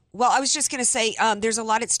 Yeah. Well, I was just going to say there's a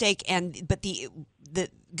lot at stake, but the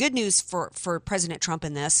good news for President Trump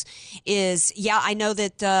in this is, I know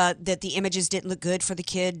that the images didn't look good for the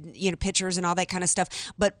kid, pictures and all that kind of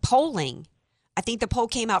stuff, but polling. I think the poll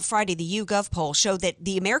came out Friday, the YouGov poll, showed that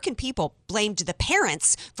the American people blamed the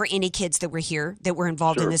parents for any kids that were here that were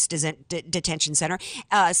involved in this detention center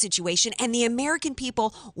situation. And the American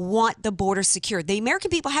people want the border secure. The American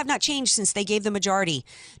people have not changed since they gave the majority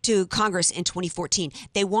to Congress in 2014.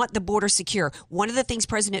 They want the border secure. One of the things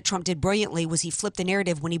President Trump did brilliantly was he flipped the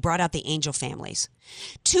narrative when he brought out the angel families.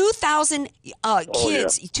 2,000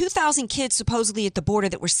 kids, 2,000 kids supposedly at the border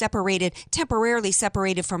that were temporarily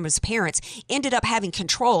separated from his parents, ended up having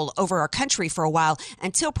control over our country for a while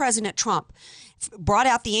until President Trump brought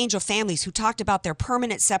out the angel families who talked about their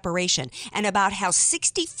permanent separation and about how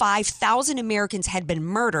 65,000 Americans had been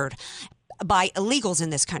murdered by illegals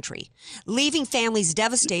in this country, leaving families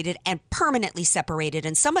devastated and permanently separated.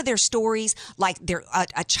 And some of their stories, like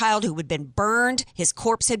a child who had been burned, his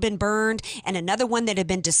corpse had been burned, and another one that had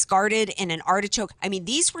been discarded in an artichoke. I mean,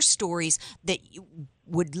 these were stories that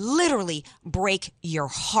would literally break your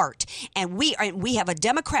heart. And we have a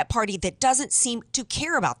Democrat Party that doesn't seem to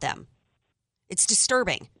care about them. It's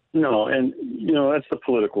disturbing. No, and, that's the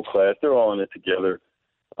political class. They're all in it together,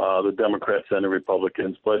 the Democrats and the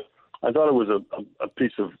Republicans. But I thought it was a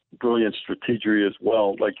piece of brilliant strategy as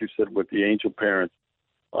well, like you said, with the angel parents,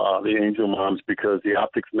 the angel moms, because the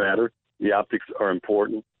optics matter. The optics are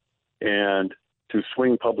important. And to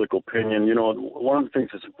swing public opinion, one of the things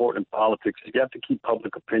that's important in politics is you have to keep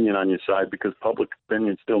public opinion on your side because public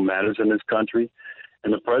opinion still matters in this country.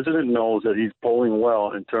 And the president knows that he's polling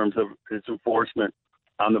well in terms of his enforcement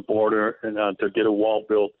on the border and to get a wall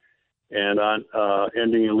built and on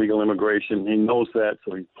ending illegal immigration. He knows that,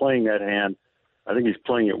 so he's playing that hand. I think he's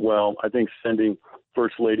playing it well. I think sending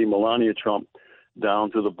First Lady Melania Trump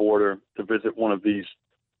down to the border to visit one of these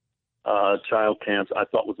child camps, I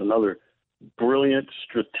thought was another brilliant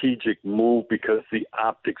strategic move because the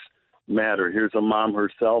optics matter. Here's a mom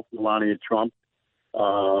herself, Melania Trump.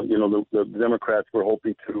 The Democrats were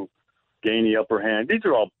hoping to gain the upper hand. These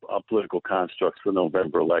are all political constructs for the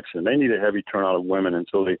November election. They need a heavy turnout of women, and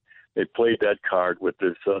so they played that card with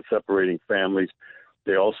this separating families.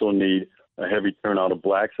 They also need a heavy turnout of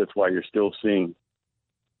blacks. That's why you're still seeing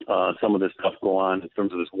some of this stuff go on in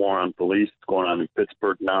terms of this war on police. It's going on in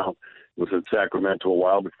Pittsburgh now. It was in Sacramento a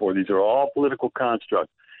while before. These are all political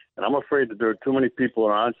constructs. And I'm afraid that there are too many people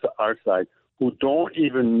on our side who don't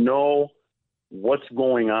even know what's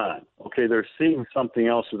going on. Okay, they're seeing something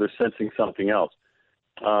else or they're sensing something else.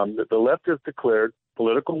 The left has declared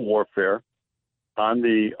political warfare on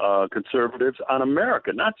the conservatives, on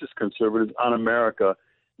America, not just conservatives, on America.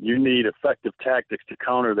 You need effective tactics to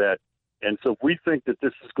counter that And so we think that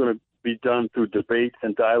this is going to be done through debate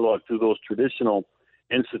and dialogue through those traditional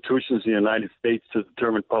institutions in the United States to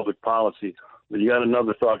determine public policy. But you got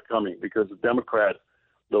another thought coming, because the Democrats,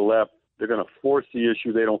 the left, they're going to force the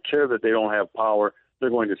issue. They don't care that they don't have power. They're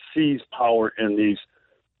going to seize power in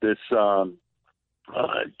this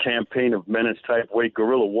campaign of menace type way.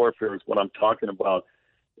 Guerrilla warfare is what I'm talking about.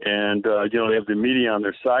 And, they have the media on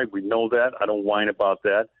their side. We know that. I don't whine about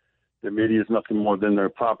that. The media is nothing more than their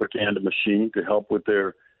propaganda machine to help with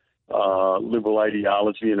their liberal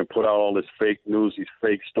ideology and to put out all this fake news, these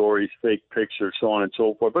fake stories, fake pictures, so on and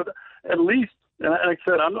so forth. But at least, and like I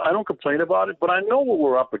said, I don't complain about it, but I know what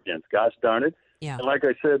we're up against, gosh darn it. Yeah. And like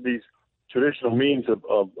I said, these traditional means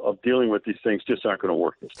of dealing with these things just aren't going to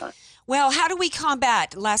work this time. Well, how do we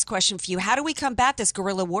combat, last question for you, how do we combat this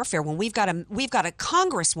guerrilla warfare when we've got a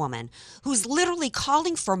congresswoman who's literally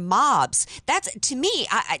calling for mobs? That's, to me,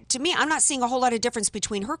 I'm not seeing a whole lot of difference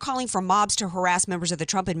between her calling for mobs to harass members of the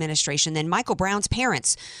Trump administration than Michael Brown's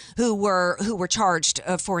parents who were charged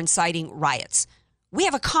for inciting riots. We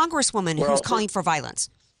have a congresswoman who's calling for violence.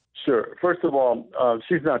 Sure. First of all,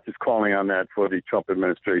 she's not just calling on that for the Trump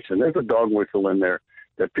administration. There's a dog whistle in there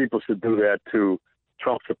that people should do that to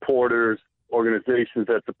Trump supporters, organizations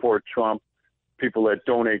that support Trump, people that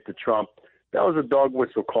donate to Trump. That was a dog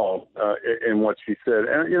whistle call in what she said.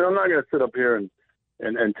 And, I'm not going to sit up here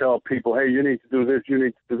and tell people, hey, you need to do this, you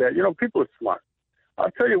need to do that. People are smart.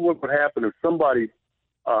 I'll tell you what would happen if somebody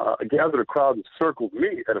gathered a crowd and circled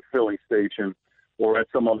me at a filling station or at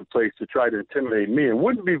some other place to try to intimidate me. It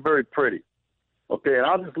wouldn't be very pretty. Okay, and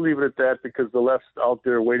I'll just leave it at that, because the left's out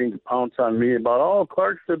there waiting to pounce on me about,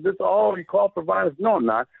 Clarke said this, he called for violence. No, I'm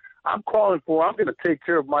not. I'm going to take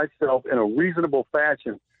care of myself in a reasonable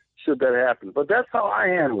fashion should that happen. But that's how I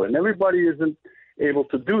handle it. And everybody isn't able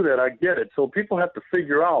to do that. I get it. So people have to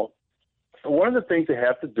figure out, one of the things they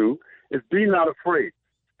have to do is be not afraid.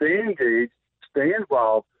 Stay engaged, stay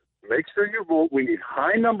involved, make sure you vote. We need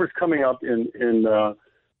high numbers coming up in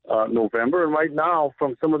November. And right now,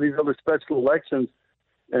 from some of these other special elections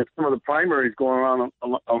and some of the primaries going on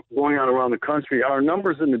around the country, our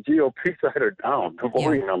numbers in the GOP side are down, the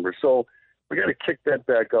voting numbers. So we got to kick that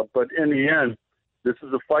back up. But in the end, this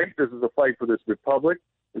is a fight. This is a fight for this republic.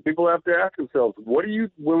 And people have to ask themselves, what are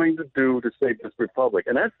you willing to do to save this republic?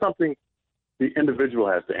 And that's something the individual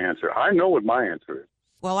has to answer. I know what my answer is.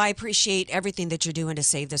 Well, I appreciate everything that you're doing to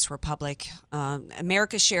save this republic.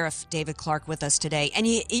 America's Sheriff David Clarke with us today. And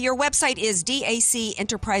your website is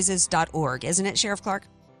dacenterprises.org, isn't it, Sheriff Clarke?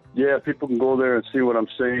 Yeah, people can go there and see what I'm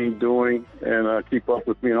saying, doing, and keep up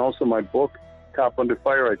with me. And also my book, Cop Under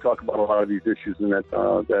Fire, I talk about a lot of these issues in that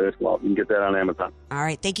as well. You can get that on Amazon. All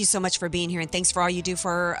right. Thank you so much for being here, and thanks for all you do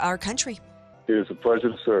for our country. It is a pleasure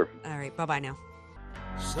to serve. All right. Bye-bye now.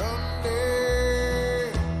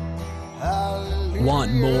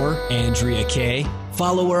 Want more Andrea Kaye?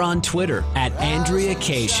 Follow her on Twitter at Andrea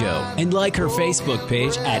Kaye Show and like her Facebook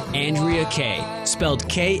page at Andrea Kaye, spelled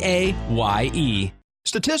Kaye.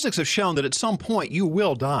 Statistics have shown that at some point you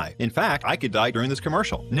will die. In fact, I could die during this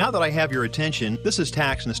commercial. Now that I have your attention, this is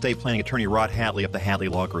tax and estate planning attorney Rod Hadley of the Hadley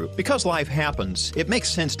Law Group. Because life happens, it makes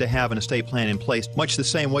sense to have an estate plan in place, much the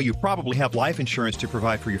same way you probably have life insurance to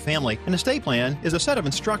provide for your family. An estate plan is a set of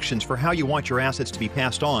instructions for how you want your assets to be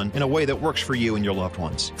passed on in a way that works for you and your loved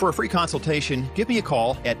ones. For a free consultation, give me a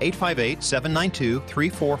call at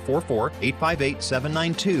 858-792-3444,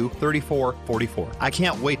 858-792-3444. I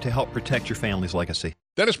can't wait to help protect your family's legacy.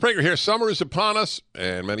 Dennis Prager here. Summer is upon us,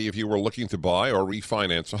 and many of you are looking to buy or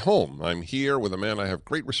refinance a home. I'm here with a man I have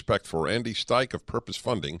great respect for, Andy Steich of Purpose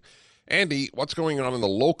Funding. Andy, what's going on in the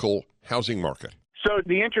local housing market? So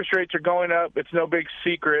the interest rates are going up. It's no big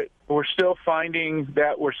secret. We're still finding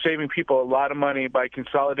that we're saving people a lot of money by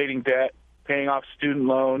consolidating debt, paying off student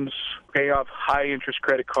loans, paying off high-interest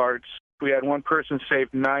credit cards. We had one person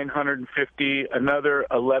save $950, another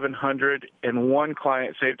 $1,100, and one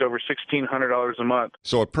client saved over $1,600 a month.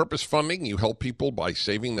 So at Purpose Funding, you help people by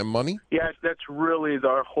saving them money? Yes, that's really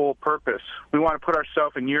our whole purpose. We want to put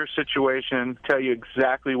ourselves in your situation, tell you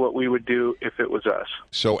exactly what we would do if it was us.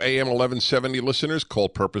 So AM 1170 listeners, call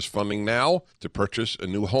Purpose Funding now to purchase a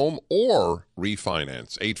new home or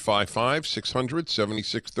refinance.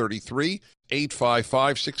 855-600-7633,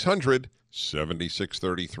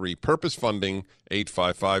 855-600-7633. Purpose Funding,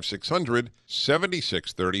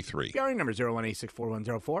 855-600-7633. PRA number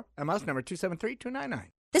 018641104, MLS number 273299.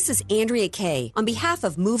 This is Andrea Kaye on behalf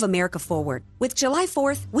of Move America Forward. With July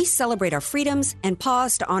 4th, we celebrate our freedoms and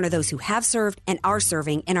pause to honor those who have served and are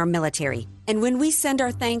serving in our military. And when we send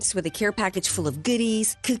our thanks with a care package full of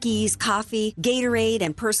goodies, cookies, coffee, Gatorade,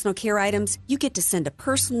 and personal care items, you get to send a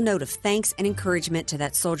personal note of thanks and encouragement to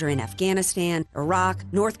that soldier in Afghanistan, Iraq,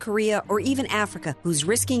 North Korea, or even Africa who's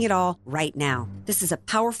risking it all right now. This is a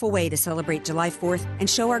powerful way to celebrate July 4th and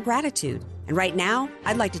show our gratitude. And right now,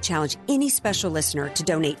 I'd like to challenge any special listener to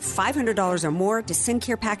donate $500 or more to send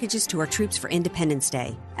care packages to our troops for Independence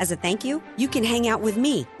Day. As a thank you, you can hang out with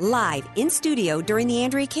me live in studio during the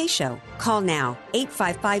Andrea Kaye Show. Call now,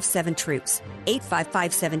 855-7-TROOPS.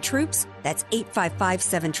 855-7-TROOPS. That's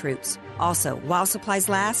 855-7-TROOPS. Also, while supplies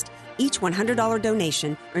last, each $100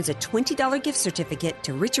 donation earns a $20 gift certificate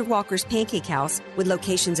to Richard Walker's Pancake House with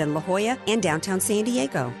locations in La Jolla and downtown San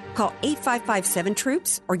Diego. Call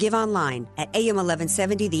 855-7-TROOPS or give online at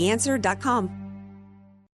am1170theanswer.com.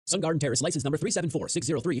 Sun Garden Terrace, license number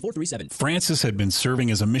 374-603-437. Francis had been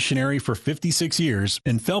serving as a missionary for 56 years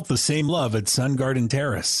and felt the same love at Sun Garden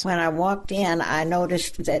Terrace. When I walked in, I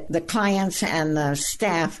noticed that the clients and the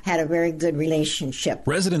staff had a very good relationship.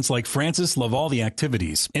 Residents like Francis love all the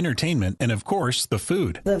activities, entertainment, and of course, the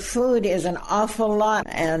food. The food is an awful lot,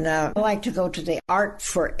 and I like to go to the art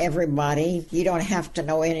for everybody. You don't have to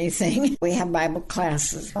know anything. We have Bible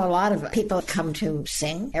classes. A lot of people come to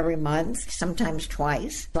sing every month, sometimes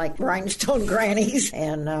twice, like rhinestone grannies,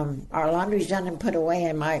 and our laundry's done and put away,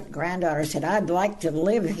 and my granddaughter said, I'd like to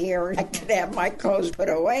live here. I could have my clothes put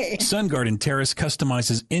away. Sun Garden Terrace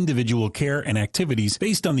customizes individual care and activities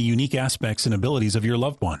based on the unique aspects and abilities of your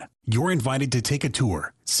loved one. You're invited to take a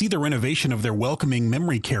tour, see the renovation of their welcoming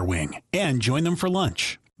memory care wing, and join them for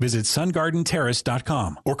lunch. Visit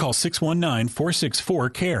sungardenterrace.com or call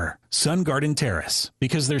 619-464-CARE. Sun Garden Terrace,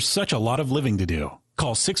 because there's such a lot of living to do.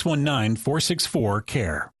 Call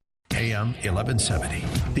 619-464-CARE. AM 1170,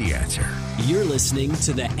 The Answer. You're listening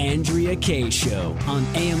to The Andrea Kaye Show on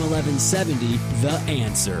AM 1170, The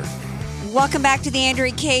Answer. Welcome back to The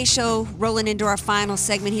Andrea Kaye Show. Rolling into our final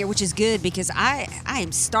segment here, which is good because I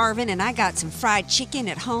am starving and I got some fried chicken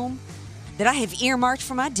at home that I have earmarked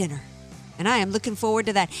for my dinner. And I am looking forward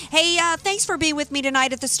to that. Hey, thanks for being with me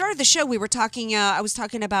tonight. At the start of the show, we were talking, I was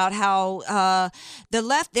talking about how the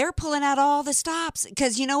left, they're pulling out all the stops.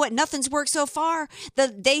 Because you know what? Nothing's worked so far.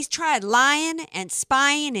 They tried lying and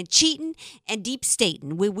spying and cheating and deep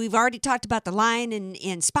stating. We've already talked about the lying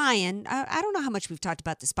and spying. I don't know how much we've talked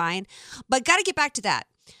about the spying, but got to get back to that.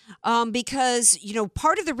 Because, you know,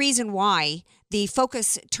 part of the reason why the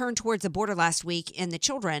focus turned towards the border last week and the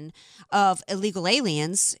children of illegal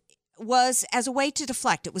aliens was as a way to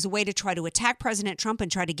deflect. It was a way to try to attack President Trump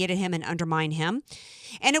and try to get at him and undermine him.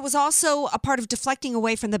 And it was also a part of deflecting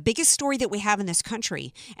away from the biggest story that we have in this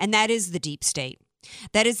country, and that is the deep state.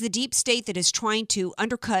 That is the deep state that is trying to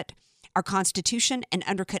undercut our Constitution and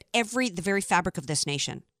undercut the very fabric of this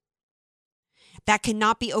nation. That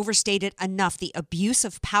cannot be overstated enough, the abuse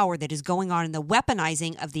of power that is going on in the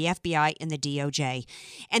weaponizing of the FBI and the DOJ.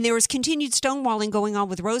 And there is continued stonewalling going on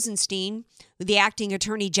with Rosenstein, the acting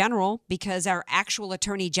attorney general, because our actual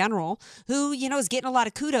attorney general, who, you know, is getting a lot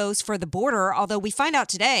of kudos for the border, although we find out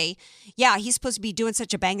today, yeah, he's supposed to be doing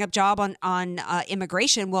such a bang-up job on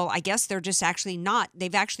immigration. Well, I guess they're just actually not.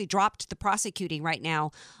 They've actually dropped the prosecuting right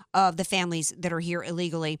now of the families that are here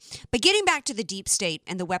illegally. But getting back to the deep state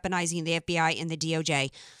and the weaponizing of the FBI and the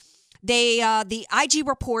DOJ, the IG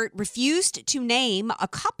report refused to name a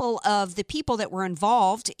couple of the people that were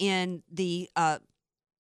involved in the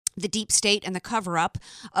deep state and the cover-up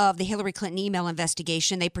of the Hillary Clinton email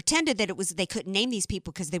investigation. They pretended that they couldn't name these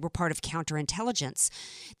people because they were part of counterintelligence.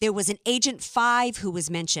 There was an Agent 5 who was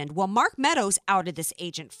mentioned. Well, Mark Meadows outed this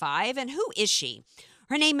Agent 5, and who is she?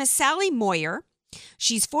 Her name is Sally Moyer.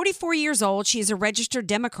 She's 44 years old. She is a registered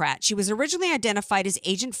Democrat. She was originally identified as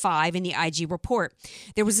Agent 5 in the IG report.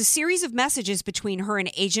 There was a series of messages between her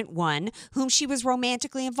and Agent 1, whom she was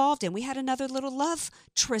romantically involved in. We had another little love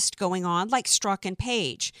tryst going on, like Strzok and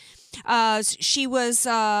Page. She was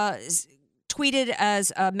tweeted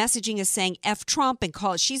as messaging as saying F Trump, and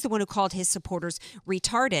she's the one who called his supporters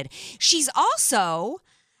retarded.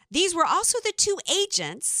 These were also the two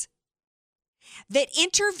agents that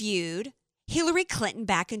interviewed Hillary Clinton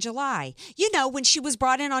back in July. You know, when she was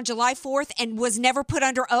brought in on July 4th and was never put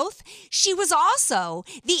under oath, she was also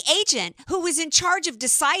the agent who was in charge of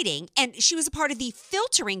deciding, and she was a part of the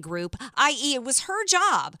filtering group, i.e. it was her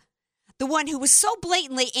job, the one who was so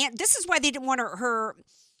blatantly, and this is why they didn't want her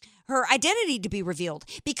identity to be revealed,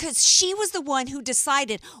 because she was the one who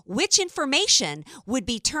decided which information would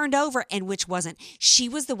be turned over and which wasn't. She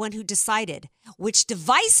was the one who decided which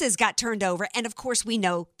devices got turned over, and of course we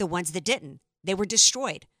know the ones that didn't. They were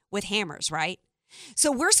destroyed with hammers, right? So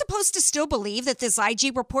we're supposed to still believe that this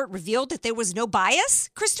IG report revealed that there was no bias?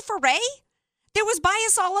 Christopher Wray? There was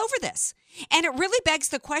bias all over this. And it really begs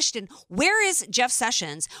the question, where is Jeff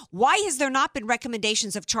Sessions? Why has there not been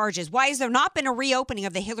recommendations of charges? Why has there not been a reopening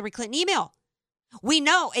of the Hillary Clinton email? We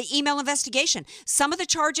know an email investigation. Some of the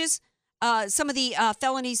charges, some of the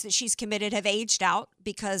felonies that she's committed have aged out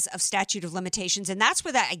because of statute of limitations. And that's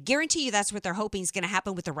where I guarantee you that's what they're hoping is going to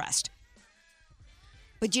happen with the rest.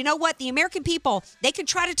 But you know what? The American people, they can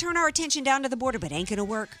try to turn our attention down to the border, but it ain't going to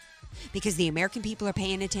work because the American people are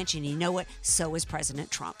paying attention. You know what? So is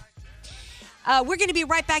President Trump. We're going to be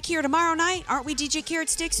right back here tomorrow night, aren't we, DJ Carrot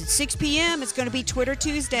Sticks? At 6 p.m. It's going to be Twitter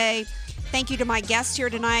Tuesday. Thank you to my guests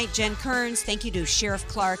here tonight, Jen Kerns. Thank you to Sheriff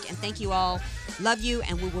Clarke. And thank you all. Love you.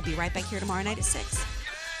 And we will be right back here tomorrow night at 6.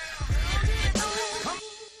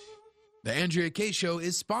 The Andrea Kaye Show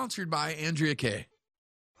is sponsored by Andrea Kaye.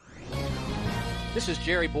 This is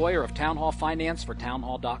Jerry Boyer of Town Hall Finance for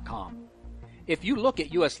townhall.com. If you look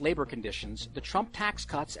at U.S. labor conditions, the Trump tax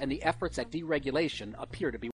cuts and the efforts at deregulation appear to be